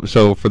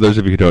so for those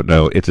of you who don't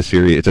know, it's a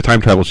series. It's a time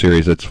travel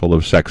series that's full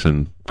of sex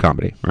and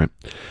comedy, right?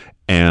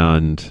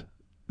 And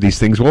these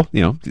things will,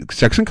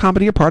 sex and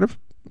comedy are part of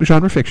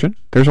genre fiction.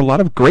 There's a lot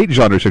of great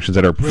genre fictions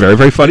that are very,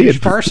 very funny.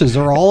 British farces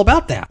are all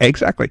about that.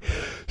 Exactly.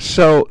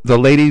 So the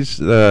ladies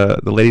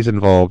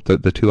involved,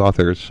 the two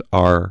authors,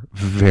 are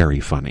very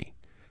funny,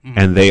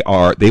 and they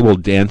will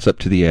dance up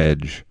to the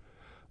edge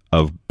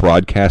of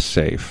broadcast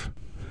safe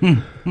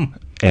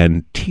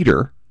and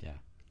teeter,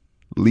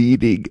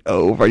 leaning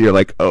over. You're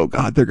like, oh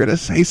God, they're going to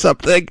say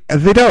something,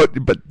 and they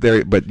don't.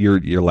 But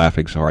you're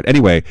laughing so hard.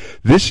 Anyway,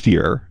 this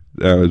year,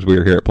 as we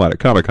were here at Planet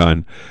Comic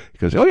Con, he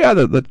goes, oh yeah,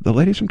 the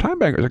ladies from Time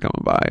Bangers are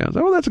coming by. I was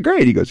like, oh, that's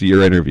great. He goes,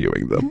 you're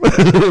interviewing them.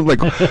 I'm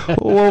like,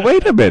 well,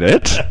 wait a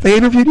minute. They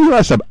interviewed you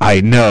last time. I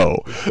know.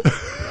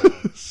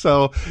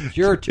 So It's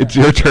your turn. It's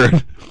your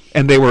turn.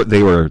 And they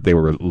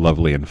were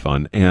lovely and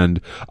fun. And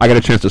I got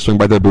a chance to swing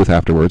by their booth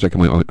afterwards.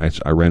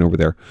 I ran over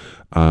there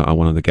on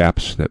one of the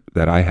gaps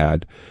that I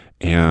had.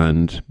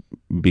 and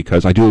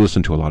because I do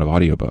listen to a lot of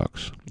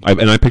audiobooks.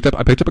 I picked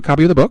up a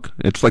copy of the book.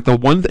 It's like the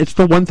one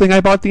thing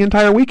I bought the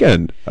entire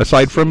weekend,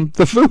 aside from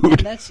the food.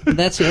 That's the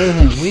other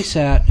thing. We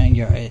sat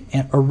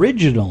and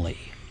originally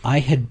I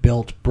had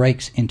built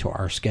breaks into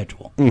our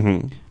schedule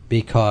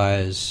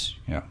because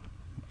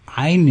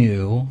I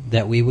knew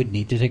that we would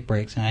need to take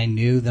breaks, and I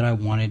knew that I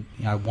wanted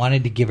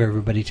to give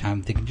everybody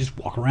time they could just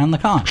walk around the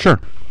con. Sure.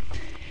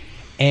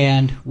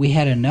 And we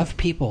had enough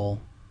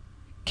people.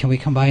 Can we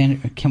come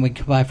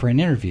by for an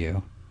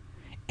interview?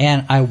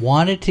 And I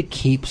wanted to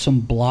keep some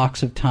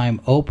blocks of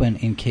time open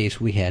in case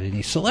we had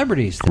any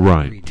celebrities that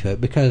agreed to it,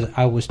 because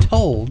I was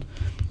told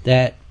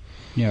that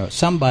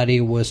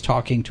somebody was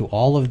talking to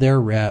all of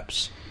their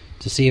reps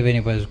to see if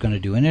anybody was going to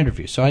do an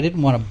interview. So I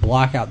didn't want to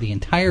block out the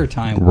entire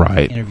time with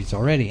interviews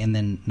already and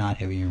then not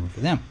have an interview for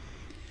them.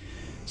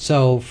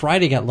 So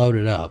Friday got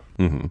loaded up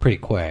pretty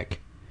quick.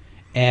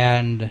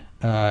 And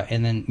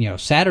then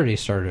Saturday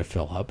started to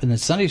fill up, and then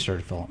Sunday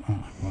started to fill up.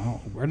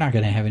 Well, we're not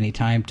going to have any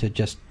time to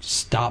just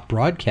stop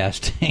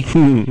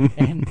broadcasting,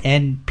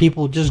 and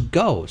people just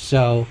go.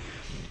 So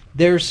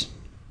it's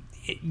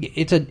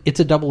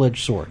a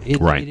double-edged sword.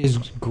 It is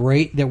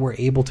great that we're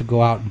able to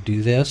go out and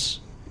do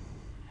this.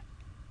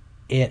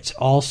 It's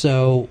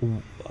also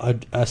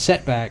a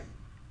setback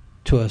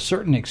to a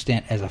certain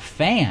extent as a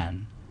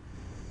fan.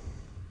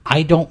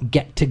 I don't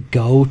get to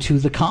go to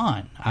the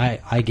con.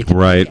 I get to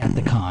be at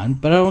the con,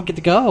 but I don't get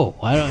to go.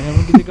 I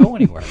don't get to go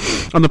anywhere.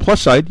 On the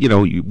plus side, you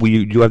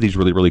do have these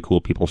really, really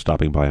cool people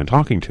stopping by and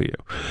talking to you.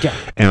 Yeah.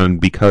 And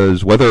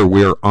because whether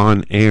we're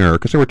on air,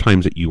 because there were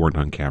times that you weren't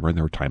on camera, and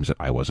there were times that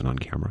I wasn't on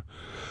camera,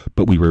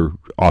 but we were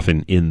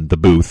often in the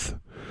booth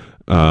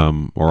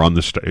or on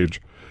the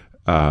stage.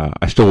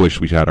 I still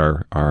wish we had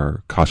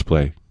our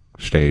cosplay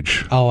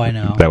stage. Oh, I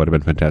know. That would have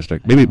been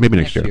fantastic. Maybe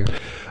next year.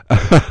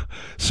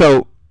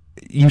 So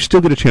you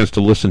still get a chance to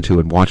listen to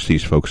and watch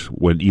these folks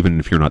even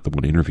if you're not the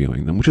one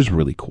interviewing them, which is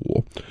really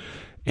cool.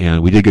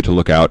 And we did get to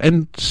look out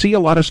and see a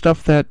lot of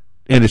stuff and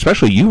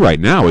especially you right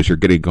now, as you're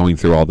going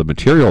through all the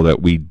material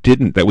that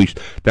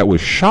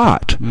was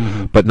shot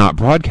but not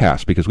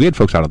broadcast, because we had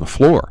folks out on the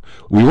floor.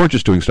 We weren't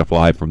just doing stuff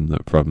live from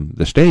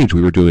the stage.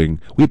 We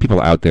had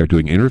people out there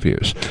doing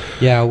interviews.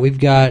 Yeah, we've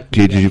got.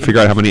 Did you figure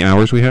out how many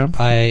hours we have?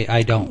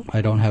 I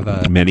don't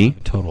have many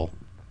total.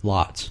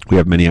 Lots. We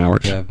have many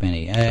hours. We have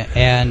many,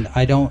 and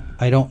I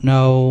don't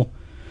know.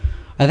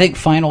 I think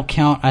final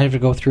count. I have to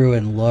go through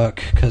and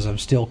look because I'm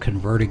still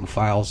converting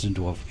files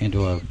into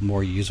a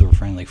more user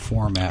friendly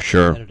format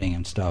for editing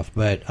and stuff.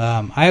 But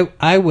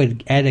I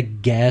would, at a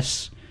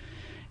guess,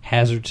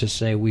 hazard to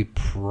say we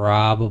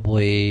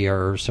probably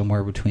are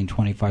somewhere between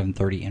 25 and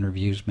 30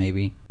 interviews,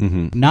 maybe.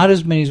 Not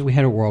as many as we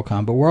had at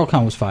Worldcon, but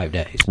Worldcon was 5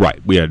 days.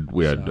 Right. We had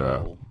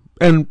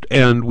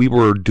and we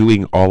were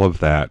doing all of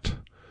that.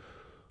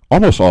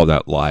 Almost all of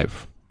that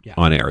live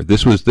on air.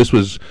 This was.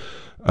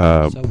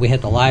 So we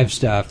had the live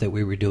stuff that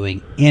we were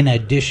doing in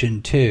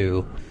addition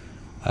to.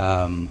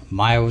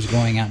 Maya was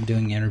going out and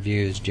doing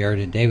interviews. Jared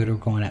and David were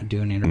going out and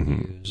doing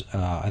interviews.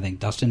 I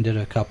think Dustin did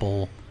a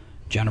couple.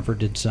 Jennifer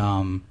did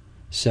some.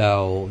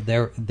 So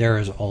there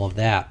is all of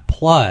that.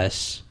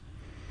 Plus,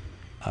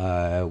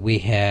 we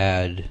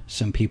had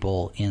some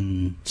people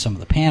in some of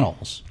the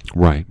panels.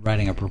 Right.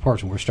 Writing up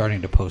reports, and we're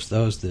starting to post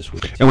those this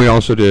week. And we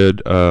also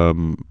did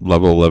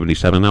Level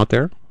 77 out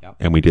there. Yep.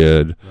 And we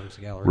did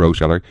Rogues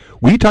Gallery.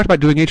 We talked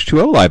about doing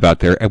H2O live out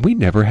there, and we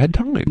never had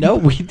time. No,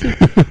 we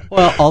didn't.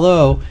 Well,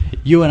 although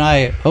you and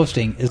I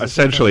hosting is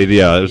essentially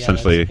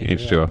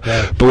H2O.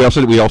 Yeah. But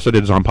we also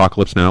did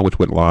Zompocalypse Now, which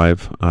went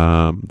live,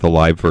 the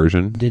live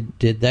version.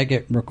 Did that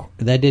get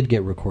that did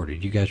get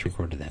recorded? You guys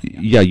recorded that?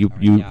 Yeah, you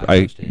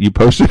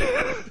posted.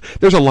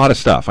 There's a lot of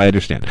stuff. I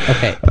understand.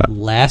 Okay,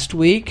 last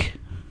week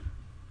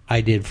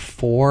I did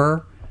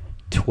 4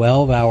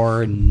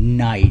 12-hour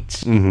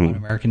nights on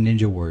American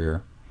Ninja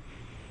Warrior,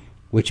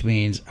 which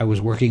means I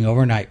was working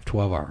overnight for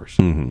 12 hours.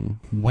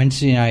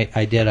 Wednesday night,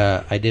 I did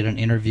an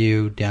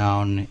interview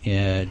down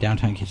in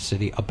downtown Kansas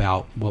City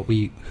about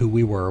who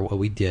we were, what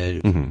we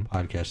did,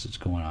 podcast that's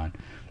going on,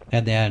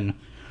 and then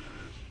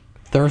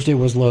Thursday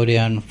was load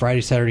in.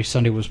 Friday, Saturday,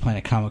 Sunday was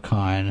Planet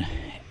Comic-Con.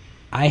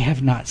 I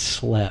have not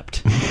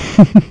slept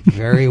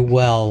very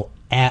well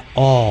at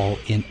all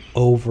in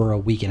over a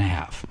week and a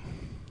half.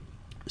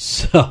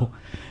 So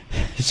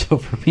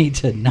for me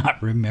to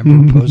not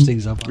remember posting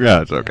something,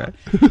 it's okay.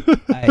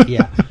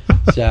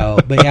 So,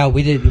 but yeah,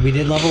 we did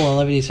Level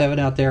 1187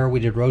 out there. We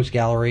did Rogues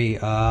Gallery,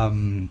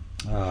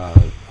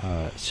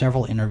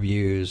 several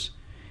interviews,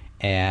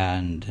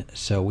 and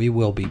so we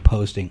will be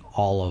posting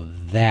all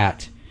of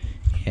that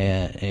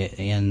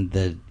in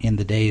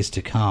the days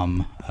to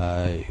come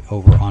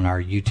over on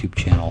our YouTube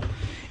channel.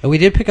 And we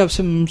did pick up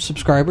some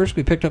subscribers.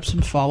 We picked up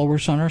some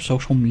followers on our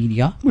social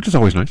media, which is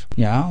always nice.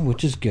 Yeah,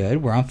 which is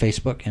good. We're on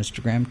Facebook,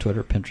 Instagram,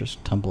 Twitter, Pinterest,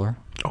 Tumblr,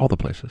 all the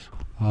places.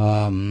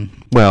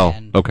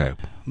 Okay.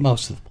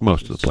 Most of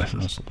the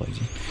places.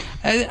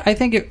 I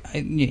think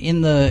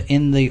in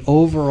the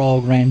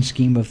overall grand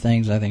scheme of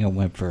things, I think it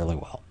went fairly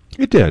well.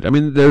 It did. I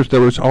mean,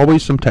 there was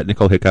always some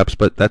technical hiccups,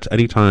 but that's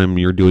anytime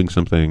you're doing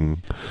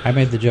something. I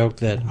made the joke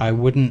that I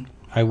wouldn't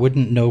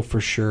know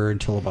for sure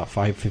until about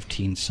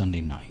 5:15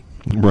 Sunday night.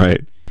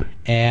 Right.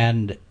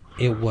 And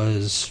it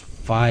was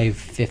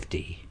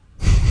 5:50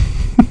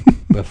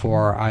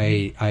 before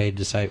I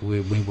decided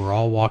we were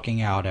all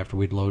walking out after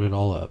we'd loaded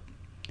all up.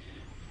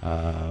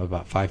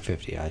 About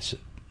 5:50, I said,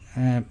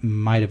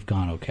 might have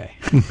gone okay.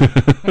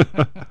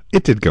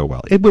 It did go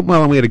well. It went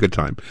well, and we had a good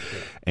time.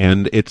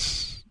 And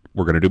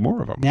we're going to do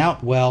more of them. Now,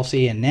 well,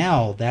 see, and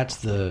now that's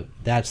the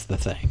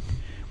thing.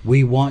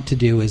 We want to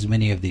do as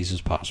many of these as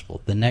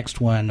possible. The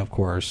next one, of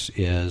course,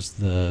 is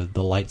the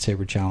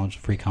Lightsaber Challenge,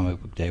 Free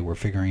Comic Book Day. We're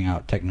figuring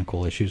out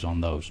technical issues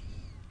on those.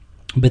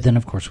 But then,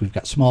 of course, we've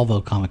got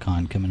Smallville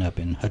Comic-Con coming up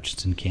in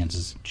Hutchinson,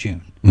 Kansas in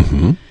June.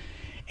 Mm-hmm.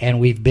 And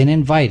we've been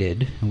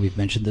invited, and we've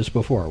mentioned this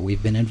before,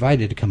 we've been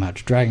invited to come out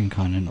to Dragon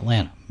Con in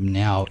Atlanta.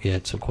 Now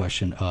it's a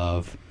question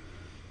of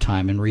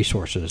time and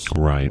resources.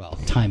 Right. Well,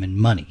 time and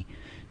money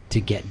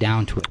to get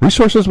down to it.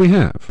 Resources we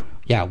have.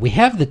 Yeah, we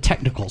have the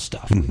technical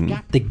stuff. Mm-hmm. We've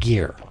got the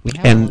gear. We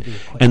have all of the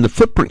equipment. And the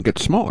footprint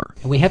gets smaller.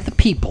 And we have the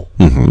people.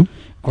 Mm-hmm.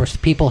 Of course, the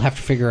people have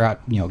to figure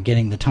out,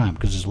 getting the time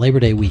because it's Labor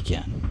Day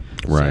weekend.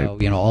 Right.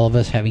 So, all of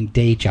us having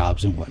day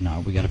jobs and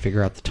whatnot, we got to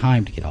figure out the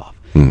time to get off.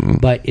 Mm-hmm.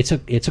 But it's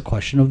a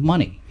question of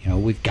money.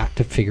 We've got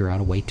to figure out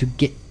a way to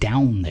get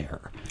down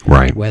there.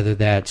 Right. Whether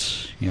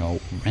that's,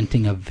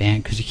 renting a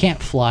van, because you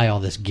can't fly all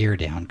this gear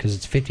down because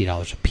it's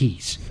 $50 a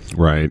piece.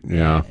 Right,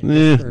 yeah.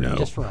 No.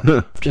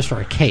 Just for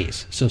a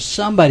case. So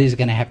somebody's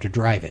going to have to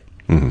drive it.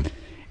 Mm-hmm.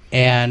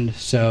 And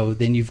so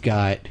then you've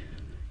got,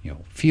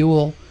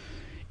 fuel.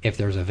 If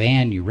there's a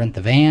van, you rent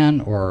the van,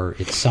 or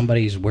it's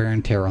somebody's wear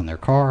and tear on their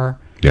car.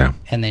 Yeah.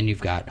 And then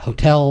you've got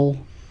hotel,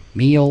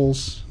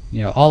 meals,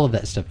 all of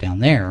that stuff down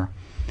there.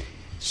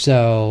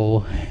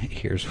 So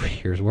here's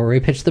where we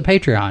pitch the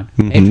Patreon.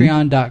 Mm-hmm.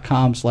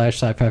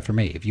 Patreon.com/sci-fi for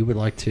me. If you would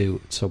like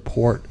to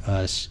support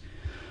us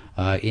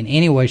in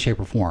any way, shape,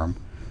 or form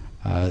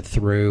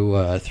through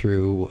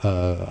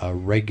a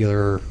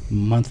regular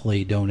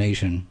monthly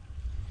donation,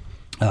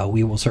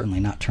 we will certainly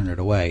not turn it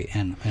away.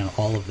 And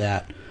all of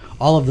that,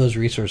 all of those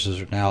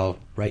resources are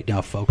right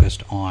now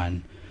focused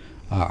on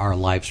our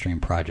live stream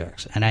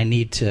projects. And I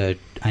need to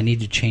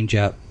change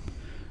up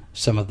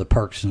some of the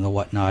perks and the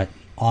whatnot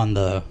on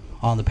the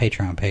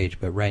Patreon page,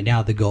 but right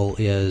now the goal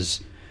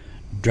is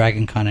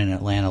Dragon Con in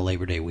Atlanta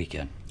Labor Day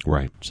weekend.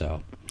 Right.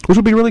 So, which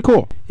would be really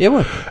cool. It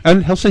would.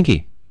 And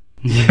Helsinki.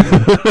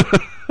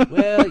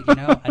 Well,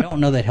 I don't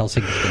know that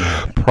Helsinki's going to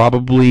happen.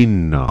 Probably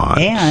not.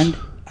 And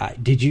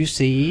did you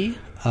see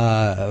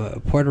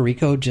Puerto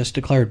Rico just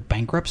declared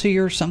bankruptcy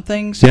or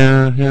something? So,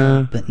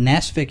 yeah. But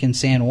NASFIC in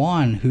San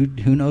Juan,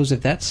 who knows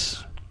if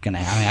that's going to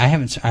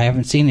happen? I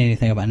haven't seen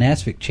anything about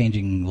NASFIC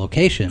changing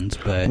locations,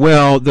 but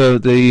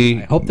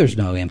I hope there's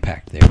no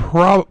impact there.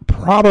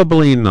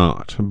 Probably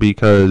not,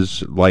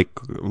 because like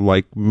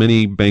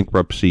many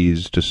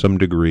bankruptcies to some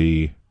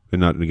degree,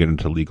 and not to get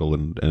into legal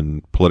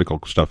and political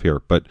stuff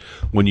here, but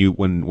when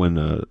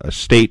a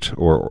state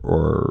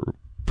or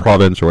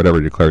province or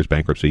whatever declares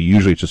bankruptcy,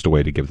 usually it's just a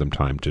way to give them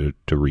time to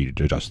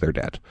readjust their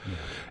debt. Yeah.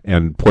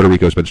 And Puerto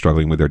Rico's been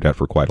struggling with their debt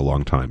for quite a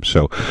long time.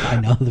 So I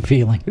know the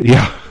feeling.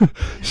 Yeah.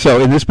 So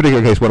in this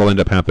particular case, what will end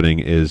up happening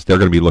is they're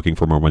going to be looking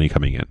for more money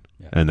coming in.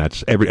 Yeah. And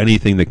that's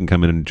anything that can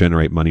come in and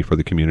generate money for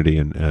the community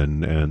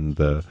and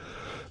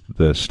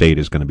the state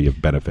is going to be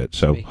of benefit.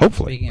 So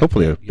hopefully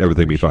everything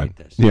will be fine.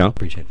 Yeah. I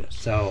appreciate this.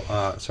 So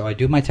I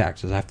do my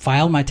taxes. I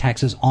filed my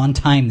taxes on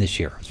time this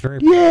year. It's very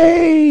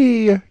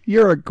Yay!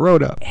 You're a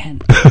grown up.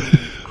 And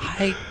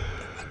I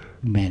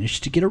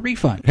managed to get a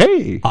refund.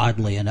 Hey!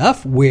 Oddly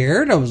enough,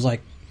 weird. I was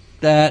like,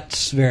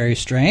 that's very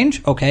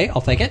strange. Okay,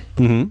 I'll take it.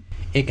 Mm-hmm.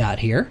 It got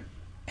here,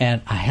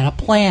 and I had a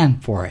plan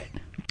for it.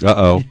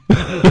 Uh-oh.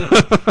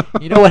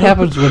 You know what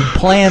happens when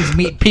plans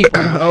meet people?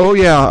 Oh,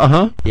 yeah.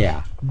 Uh-huh.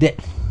 Yeah.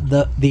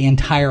 The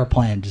entire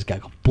plan just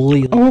got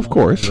completely of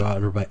course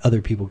by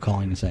other people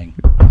calling and saying,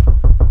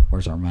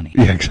 "Where's our money?"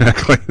 Yeah,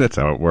 exactly. That's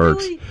how it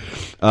works. Really?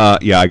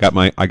 Yeah, I got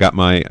my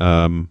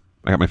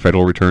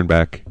federal return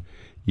back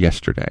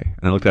yesterday,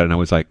 and I looked at it and I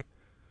was like,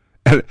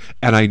 and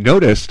I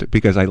noticed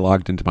because I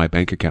logged into my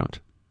bank account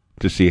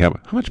to see how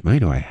much money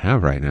do I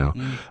have right now.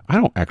 I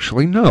don't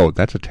actually know.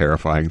 That's a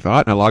terrifying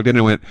thought. And I logged in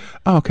and went,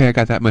 oh, okay, I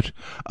got that much.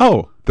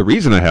 Oh, the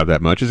reason I have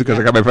that much is because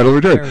I got my federal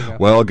return. We go.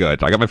 Well,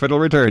 good. I got my federal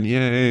return.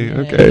 Yay. Yeah,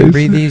 okay. You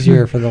breathe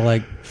easier for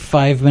the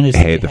 5 minutes.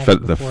 Hey,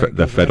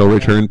 the federal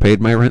return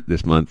paid my rent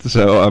this month,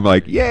 so I'm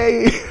like,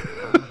 yay.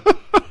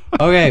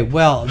 Okay,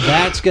 well,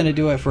 that's going to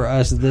do it for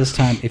us this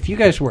time. If you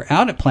guys were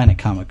out at Planet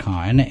Comic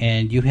Con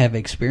and you have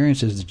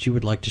experiences that you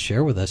would like to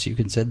share with us, you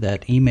can send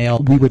that email.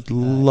 We would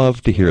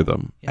love to hear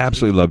them.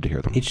 Absolutely love to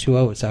hear them.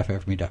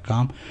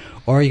 h2o@sci-fi4me.com.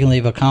 Or you can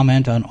leave a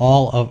comment on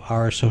all of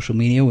our social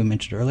media we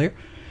mentioned earlier.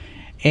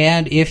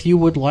 And if you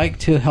would like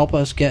to help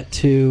us get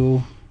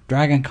to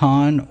Dragon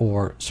Con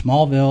or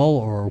Smallville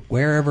or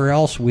wherever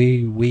else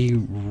we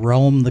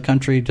roam the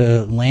country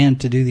to land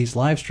to do these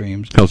live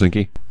streams.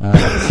 Helsinki.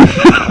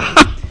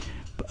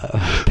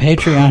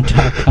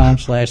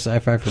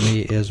 Patreon.com/sci-fi for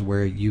me is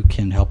where you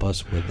can help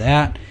us with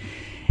that.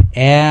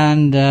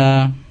 And,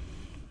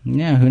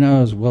 who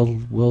knows?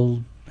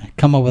 We'll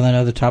come up with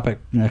another topic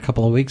in a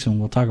couple of weeks, and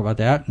we'll talk about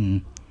that.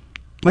 And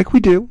like we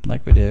do.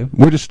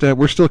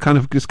 We're still kind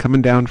of just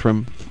coming down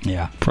from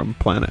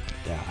planet.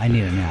 Yeah, I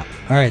need a nap.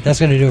 All right, that's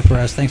going to do it for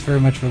us. Thanks very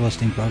much for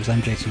listening, folks.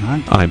 I'm Jason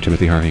Hunt. I'm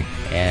Timothy Harvey.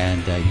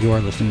 And you are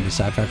listening to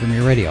Sci-Fi for Me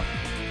Radio.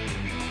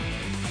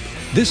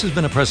 This has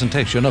been a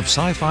presentation of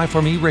Sci-Fi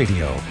for Me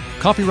Radio.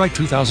 Copyright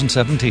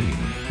 2017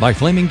 by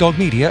Flaming Dog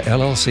Media,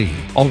 LLC.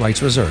 All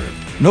rights reserved.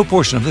 No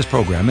portion of this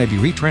program may be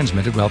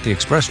retransmitted without the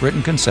express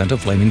written consent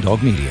of Flaming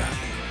Dog Media.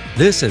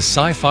 This is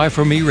Sci-Fi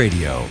for Me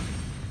Radio.